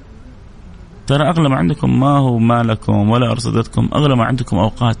عندكم، ترى أغلى ما عندكم ما هو مالكم ولا أرصدتكم، أغلى ما عندكم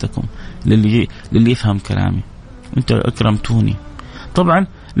أوقاتكم للي يفهم كلامي. أنتوا أكرمتوني طبعا،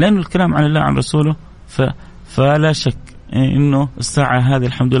 لأن الكلام عن الله عن رسوله، فلا شك إنه الساعة هذه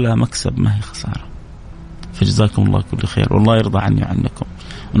الحمد لله مكسب ما هي خسارة. فجزاكم الله كل خير، والله يرضى عني وعنكم.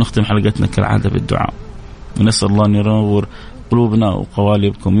 ونختم حلقتنا كالعادة بالدعاء، ونسأل الله أن ينور قلوبنا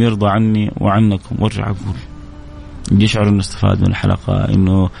وقوالبكم، يرضى عني وعنكم. وارجع أقول يشعر أنه استفاد من الحلقة،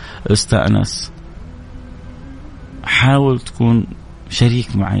 أنه استأنس. حاول تكون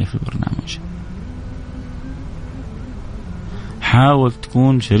شريك معي في البرنامج، حاول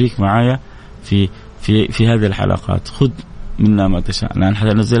تكون شريك معي في هذه الحلقات. خذ منا ما تشاء، لأن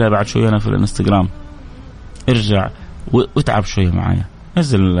حتنزلها بعد شوية أنا في الانستغرام. ارجع واتعب شوية معايا،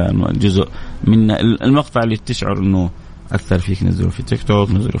 نزل جزء من المقطع اللي تشعر انه اثر فيك، نزله في تيك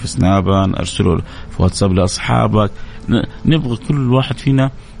توك، نزله في سنابان، ارسله في واتساب لاصحابك. نبغى كل واحد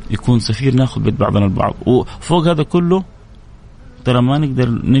فينا يكون سفير، ناخذ بيد بعضنا البعض. وفوق هذا كله ترى ما نقدر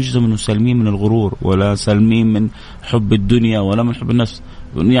نجزم انه سالمين من الغرور ولا سالمين من حب الدنيا ولا من حب النفس.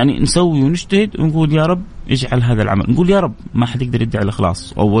 يعني نسوي ونجتهد ونقول يا رب اجعل هذا العمل، نقول يا رب ما حد يقدر يدعي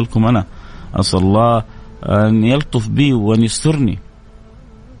الإخلاص، أولكم أنا، أسأل الله أن يلطف بي وأن يسترني،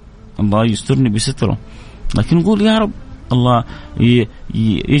 الله يسترني بستره، لكن نقول يا رب الله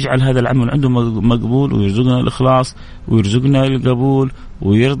يجعل هذا العمل عنده مقبول ويرزقنا الإخلاص ويرزقنا القبول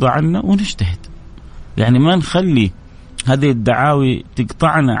ويرضى عنا ونجتهد. يعني ما نخلي هذه الدعاوي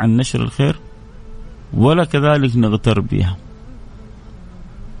تقطعنا عن نشر الخير ولا كذلك نغتر بها.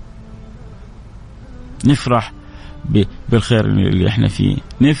 نفرح بالخير اللي احنا فيه،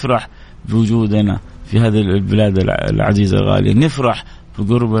 نفرح بوجودنا في هذه البلاد العزيزة الغالية، نفرح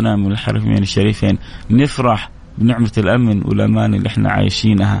بقربنا من الحرمين الشريفين، نفرح بنعمة الأمن والأمان اللي احنا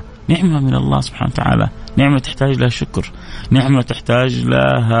عايشينها. نعمة من الله سبحانه وتعالى، نعمة تحتاج لها شكر، نعمة تحتاج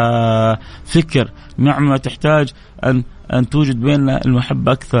لها فكر، نعمة تحتاج أن توجد بيننا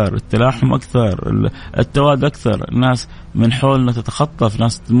المحبة أكثر، التلاحم أكثر، التواد أكثر. الناس من حولنا تتخطف،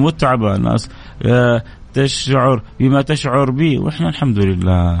 ناس متعبة، ناس تشعر بما تشعر به، وإحنا الحمد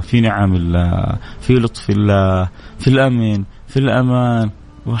لله في نعم الله، في لطف الله، في الأمن، في الأمان.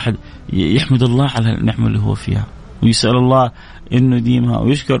 واحد يحمد الله على النعمة اللي هو فيها ويسأل الله إنه يديمها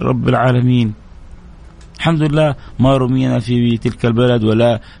ويشكر رب العالمين. الحمد لله ما رمينا في تلك البلد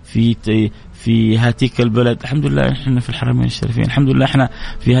ولا في هاتيك البلد، الحمد لله احنا في الحرمين الشريفين، الحمد لله احنا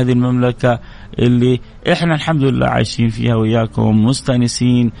في هذه المملكة اللي احنا الحمد لله عايشين فيها وياكم،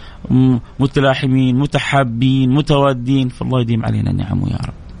 مستأنسين، متلاحمين، متحابين، متوادين. فالله يديم علينا نعمه يا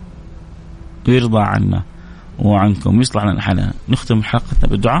رب ويرضى عنا وعنكم ويصلح لنا حالنا. نختم حلقتنا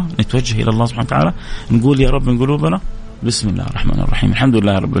بالدعاء، نتوجه إلى الله سبحانه وتعالى، نقول يا رب من قلوبنا بسم الله الرحمن الرحيم، الحمد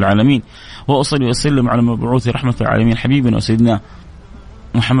لله رب العالمين، وأصلي وأسلم على مبعوث رحمة العالمين حبيبنا وسيدنا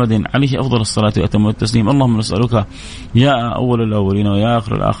محمد عليه أفضل الصلاة وأتم التسليم. اللهم نسألك يا أول الأولين ويا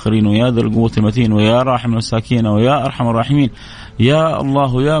آخر الآخرين ويا ذا القوة المتين ويا راحم المساكين ويا أرحم الراحمين، يا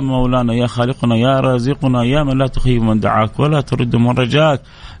الله يا مولانا يا خالقنا يا رازقنا، يا من لا تخيب من دعاك ولا ترد من رجاك،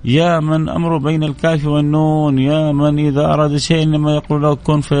 يا من أمر بين الكاف والنون، يا من إذا أراد شيء إنما يقول له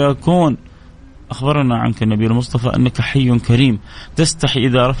كن فيكون. أخبرنا عنك النبي المصطفى أنك حي كريم تستحي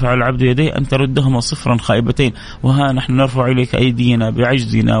إذا رفع العبد يديه أن تردهما صفرا خائبتين، وها نحن نرفع إليك أيدينا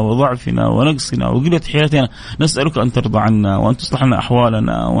بعجزنا وضعفنا ونقصنا وقلة حيلتنا، نسألك أن ترضى عنا وأن تصلح لنا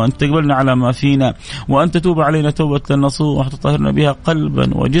أحوالنا وأن تقبلنا على ما فينا وأن تتوب علينا توبة نصوح وتطهرنا بها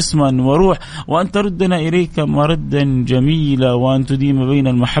قلبا وجسما وروح، وأن تردنا إليك مردا جميلا، وأن تديم بين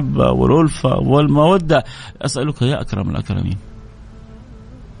المحبة والألفة والمودة. أسألك يا أكرم الأكرمين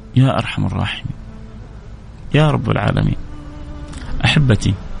يا أرحم الراحمين يا رب العالمين.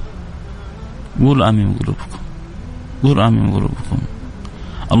 أحبتي قولوا آمين من قلوبكم، قولوا آمين من قلوبكم.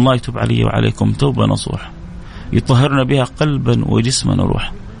 الله يتوب علي وعليكم توبة نصوح يطهرنا بها قلبا وجسما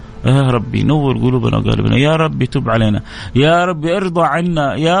وروح. يا ربي نور قلوبنا وقلبنا، يا ربي تب علينا، يا ربي ارضى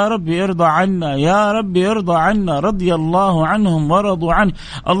عنا، يا ربي ارضى عنا، يا ربي ارضى عنا. رضي الله عنهم ورضوا عنه،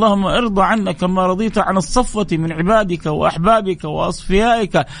 اللهم ارضى عنا كما رضيت عن الصفوة من عبادك وأحبابك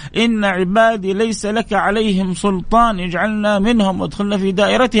وأصفيائك، إن عبادي ليس لك عليهم سلطان، اجعلنا منهم وادخلنا في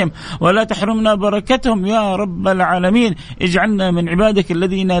دائرتهم ولا تحرمنا بركتهم يا رب العالمين. اجعلنا من عبادك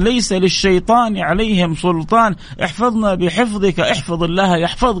الذين ليس للشيطان عليهم سلطان، احفظنا بحفظك، احفظ الله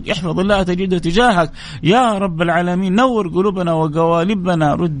يحفظك، احفظ الله تجده تجاهك يا رب العالمين. نور قلوبنا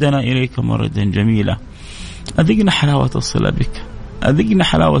وقوالبنا، ردنا إليك مردا جميلا. أذقنا حلاوة الصلاة بك، أذقنا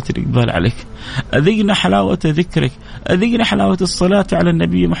حلاوة الإقبال عليك، أذقنا حلاوة ذكرك، أذقنا حلاوة الصلاة على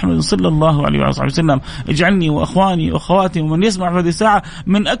النبي محمد صلى الله عليه وسلم. اجعلني وأخواني وأخواتي ومن يسمع في هذه الساعة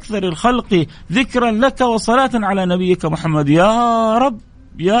من أكثر الخلق ذكرا لك وصلاة على نبيك محمد يا رب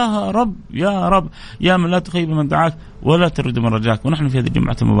يا رب يا رب، يا من لا تخيب من دعاك ولا ترد من رجاك. ونحن في هذه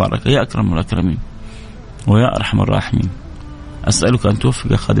الجمعة المباركة يا أكرم الأكرمين ويا أرحم الراحمين، أسألك أن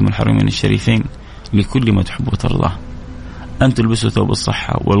توفق خادم الحرمين الشريفين لكل ما تحب وترضاه، أن تلبسه ثوب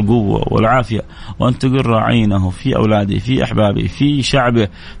الصحة والقوة والعافية، وأن تقر عينه في أولاده، في أحبابه، في شعبه،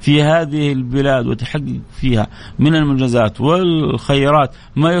 في هذه البلاد، وتحقق فيها من المنجزات والخيرات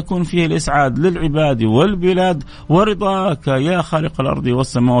ما يكون فيه الإسعاد للعباد والبلاد ورضاك يا خالق الأرض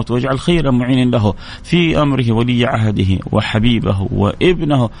والسماوات. واجعل خيرا معين له في أمره ولي عهده وحبيبه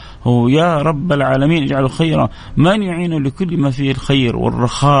وابنه هو يا رب العالمين. اجعله خيرا من يعين لكل ما فيه الخير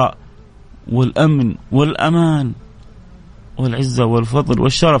والرخاء والأمن والأمان والعزة والفضل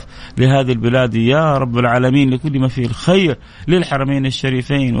والشرف لهذه البلاد يا رب العالمين، لكل ما فيه الخير للحرمين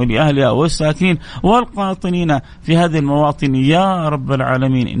الشريفين ولأهلها والساكنين والقاطنين في هذه المواطن يا رب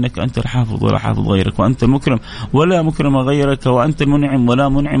العالمين. إنك أنت الحافظ ولا حافظ غيرك، وأنت المكرم ولا مكرم غيرك، وأنت المنعم ولا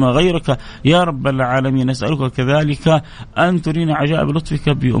منعم غيرك يا رب العالمين. نسألك كذلك أن ترينا عجائب لطفك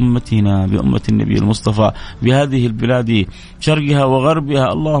بأمتنا، بأمة النبي المصطفى، بهذه البلاد شرقها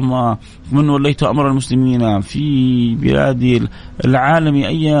وغربها. اللهم من وليت أمر المسلمين في بلاد العالم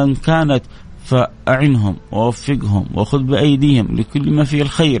أيا كانت فأعنهم ووفقهم وخذ بأيديهم لكل ما فيه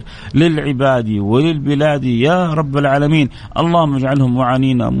الخير للعباد وللبلاد يا رب العالمين. اللهم اجعلهم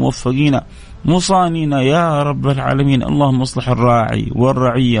معانين موفقين مصانين يا رب العالمين. اللهم اصلح الراعي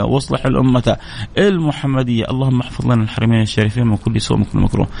والرعية واصلح الأمة المحمدية. اللهم احفظ لنا الحرمين الشريفين من كل سوء من كل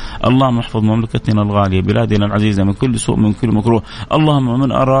مكروه. اللهم احفظ مملكتنا الغالية بلادنا العزيزة من كل سوء من كل مكروه. اللهم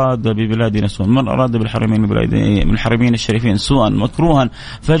من أراد ببلادنا سوءا، من أراد بالحرمين من الحرمين الشريفين سوءا مكروها،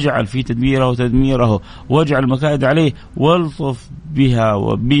 فاجعل في تدبيره وتدميره، واجعل المكائد عليه، والطف بها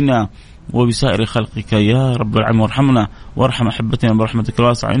وبنا وبسائر خلقك يا رب العالمين. وارحمنا وارحم أحبتنا برحمتك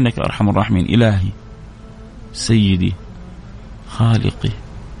الواسعة إنك أرحم الراحمين. إلهي سيدي خالقي،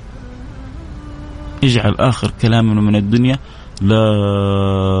 اجعل آخر كلامنا من الدنيا لا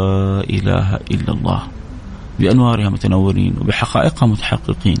إله إلا الله، بأنوارها متنورين وبحقائقها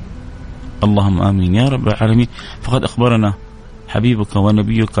متحققين. اللهم آمين يا رب العالمين. فقد أخبرنا حبيبك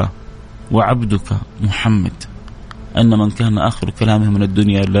ونبيك وعبدك محمد أن من كان آخر كلامه من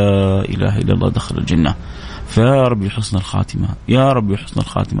الدنيا لا إله إلا الله دخل الجنة. فيا رب حسن الخاتمة، يا رب حسن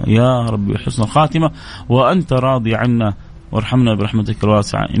الخاتمة، يا رب حسن الخاتمة، وأنت راضي عنا وارحمنا برحمتك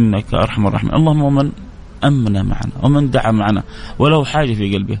الواسعة إنك أرحم الراحمين. اللهم ومن أمن معنا ومن دعا معنا ولو حاجة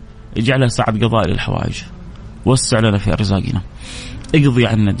في قلبه اجعلها ساعة قضاء للحوائج، وسع لنا في أرزاقنا، اقضي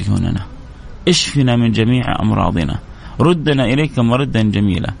عنا ديوننا، اشفنا من جميع أمراضنا، ردنا إليك مردا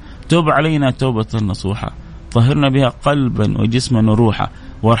جميلا، توب علينا توبة نصوحة، طهرنا بها قلبا وجسما وروحا،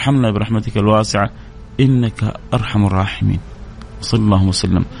 وارحمنا برحمتك الواسعة إنك أرحم الراحمين. صلى الله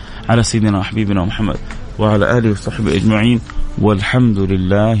وسلم على سيدنا وحبيبنا محمد وعلى آله وصحبه أجمعين، والحمد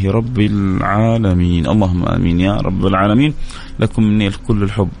لله رب العالمين. اللهم آمين يا رب العالمين. لكم مني كل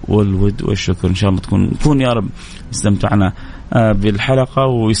الحب والود والشكر. إن شاء الله تكون يا رب استمتعنا بالحلقة،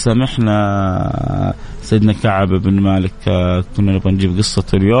 ويسامحنا سيدنا كعب بن مالك. كنا نبغى نجيب قصة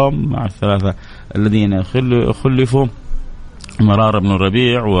اليوم مع الثلاثة الذين خلفوا، مرار بن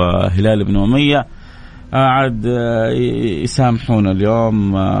الربيع وهلال بن أمية، عاد يسامحونا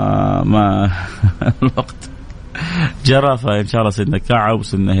اليوم ما الوقت جرى. فإن شاء الله سيدنا كعب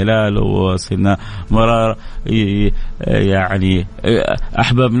وسيدنا هلال وسيدنا مرار يعني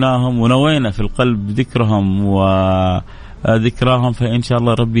أحببناهم ونوينا في القلب ذكرهم وذكراهم، فإن شاء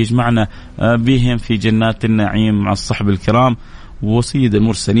الله ربي يجمعنا بهم في جنات النعيم مع الصحب الكرام وسيد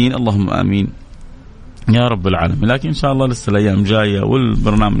المرسلين. اللهم آمين يا رب العالمين. لكن إن شاء الله لسه الأيام جاية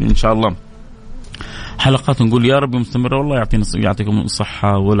والبرنامج إن شاء الله حلقات نقول يا رب مستمرة. والله يعطيكم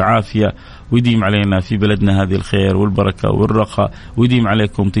الصحة والعافية، ويديم علينا في بلدنا هذه الخير والبركة والرخاء، ويديم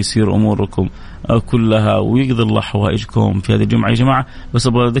عليكم تيسير أموركم كلها، ويقضي الله حوائجكم في هذه الجمعة. يا جماعة بس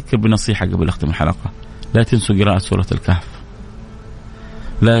أبغى أذكر بنصيحة قبل أختم الحلقة: لا تنسوا قراءة سورة الكهف،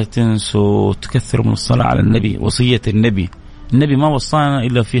 لا تنسوا تكثروا من الصلاة على النبي. وصية النبي ما وصانا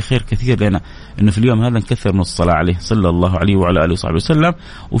إلا في خير كثير لنا، إنه في اليوم هذا نكثر من الصلاة عليه صلى الله عليه وعلى آله وصحبه وسلم،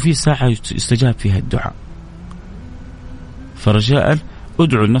 وفي ساعة يستجاب فيها الدعاء. فرجاء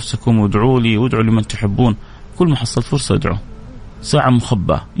ادعوا لنفسكم وادعوا لي وادعوا لمن تحبون. كل ما حصلت فرصة ادعوا. ساعة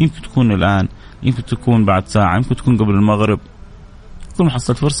مخبأة، يمكن تكون الآن، يمكن تكون بعد ساعة، يمكن تكون قبل المغرب. كل ما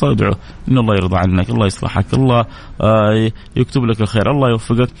حصلت فرصة ادعو، إن الله يرضى عنك، الله يصلحك، الله يكتب لك الخير، الله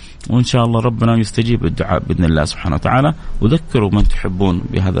يوفقك، وإن شاء الله ربنا يستجيب الدعاء بإذن الله سبحانه وتعالى. وذكروا من تحبون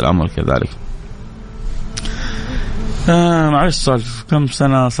بهذا الأمر كذلك. معلش سؤال: كم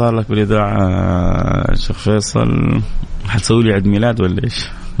سنة صار لك بالإذاعة شيخ فيصل؟ حتسوي لي عيد ميلاد ولا إيش؟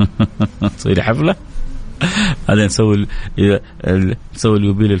 تسوي لي حفلة؟ بعدين نسوي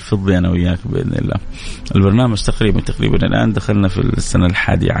اليوبيل الفضي أنا وياك بإذن الله. البرنامج تقريبا الآن دخلنا في السنة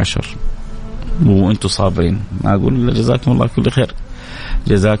 11 وأنتم صابرين. ما أقول جزاكم الله كل خير،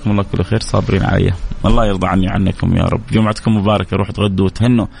 جزاكم الله كل خير، صابرين علي. الله يرضى عني عنكم يا رب. جمعتكم مباركة، روحوا تغدوا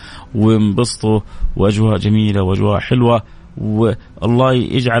وتهنوا وانبسطوا، وأجواء جميلة وأجواء حلوة، والله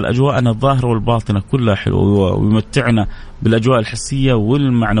يجعل أجواءنا الظاهرة والباطنة كلها حلوة، ويمتعنا بالأجواء الحسية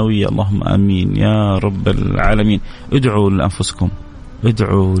والمعنوية. اللهم آمين يا رب العالمين. ادعوا لأنفسكم،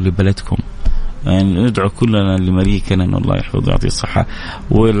 ادعوا لبلدكم، يعني ندعو كلنا لمريكنا أن الله يحفظه ويعطيه الصحة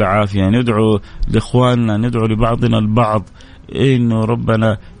والعافية. يعني ندعو لإخواننا، ندعو لبعضنا البعض إنه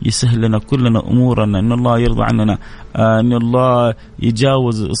ربنا يسهل لنا كلنا أمورنا، إن الله يرضى عننا، إن الله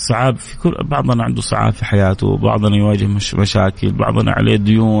يجاوز الصعاب في كل. بعضنا عنده صعاب في حياته، بعضنا يواجه مشاكل، بعضنا عليه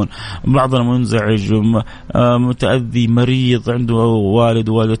ديون، بعضنا منزعج متأذي مريض، عنده والد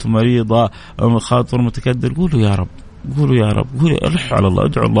ووالدته مريضة، خاطر متكدر. قولوا يا رب، قولوا يا رب، قولوا الحوا على الله،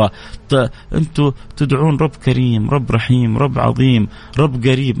 ادعوا الله. أنتوا تدعون رب كريم، رب رحيم، رب عظيم، رب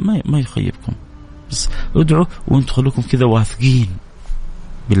قريب، ما يخيبكم. بس ادعوا وانتم خلوكم كذا واثقين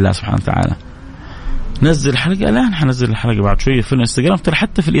بالله سبحانه وتعالى. نزل الحلقة الآن، حنزل الحلقة بعد شوية في الانستغرام، ترى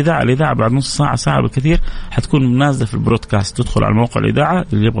حتى في الإذاعة بعد نص ساعة ساعة بالكثير حتكون نازلة في البرودكاست. تدخل على موقع الإذاعة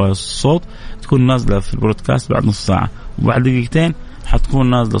اللي يبغى الصوت، تكون نازلة في البرودكاست بعد نص ساعة، وبعد دقيقتين حتكون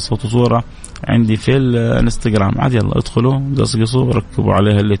نازلة صوت وصورة عندي في الانستغرام. عاد يلا ادخلوا قصقصوا ركبوا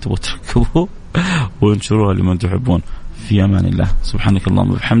عليها اللي تبغوا تركبوه وانشروها لمن تحبون. في أمان الله، سبحانك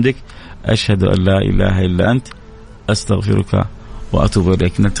اللهم وبحمدك، أشهد أن لا إله إلا أنت، أستغفرك وأتوب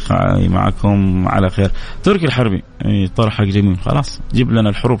إليك. نلتقي معكم على خير. تركي الحربي طرحك جميل، خلاص جيب لنا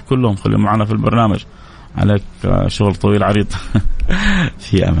الحروب كلهم، خليهم معنا في البرنامج، عليك شغل طويل عريض.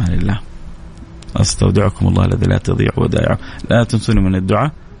 في أمان الله، أستودعكم الله الذي لا تضيع ودائعه. لا تنسوني من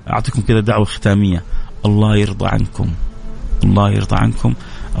الدعاء. أعطيكم كذا دعوة ختامية: الله يرضى عنكم، الله يرضى عنكم،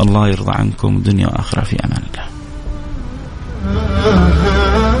 الله يرضى عنكم دنيا وآخرة. في أمان الله.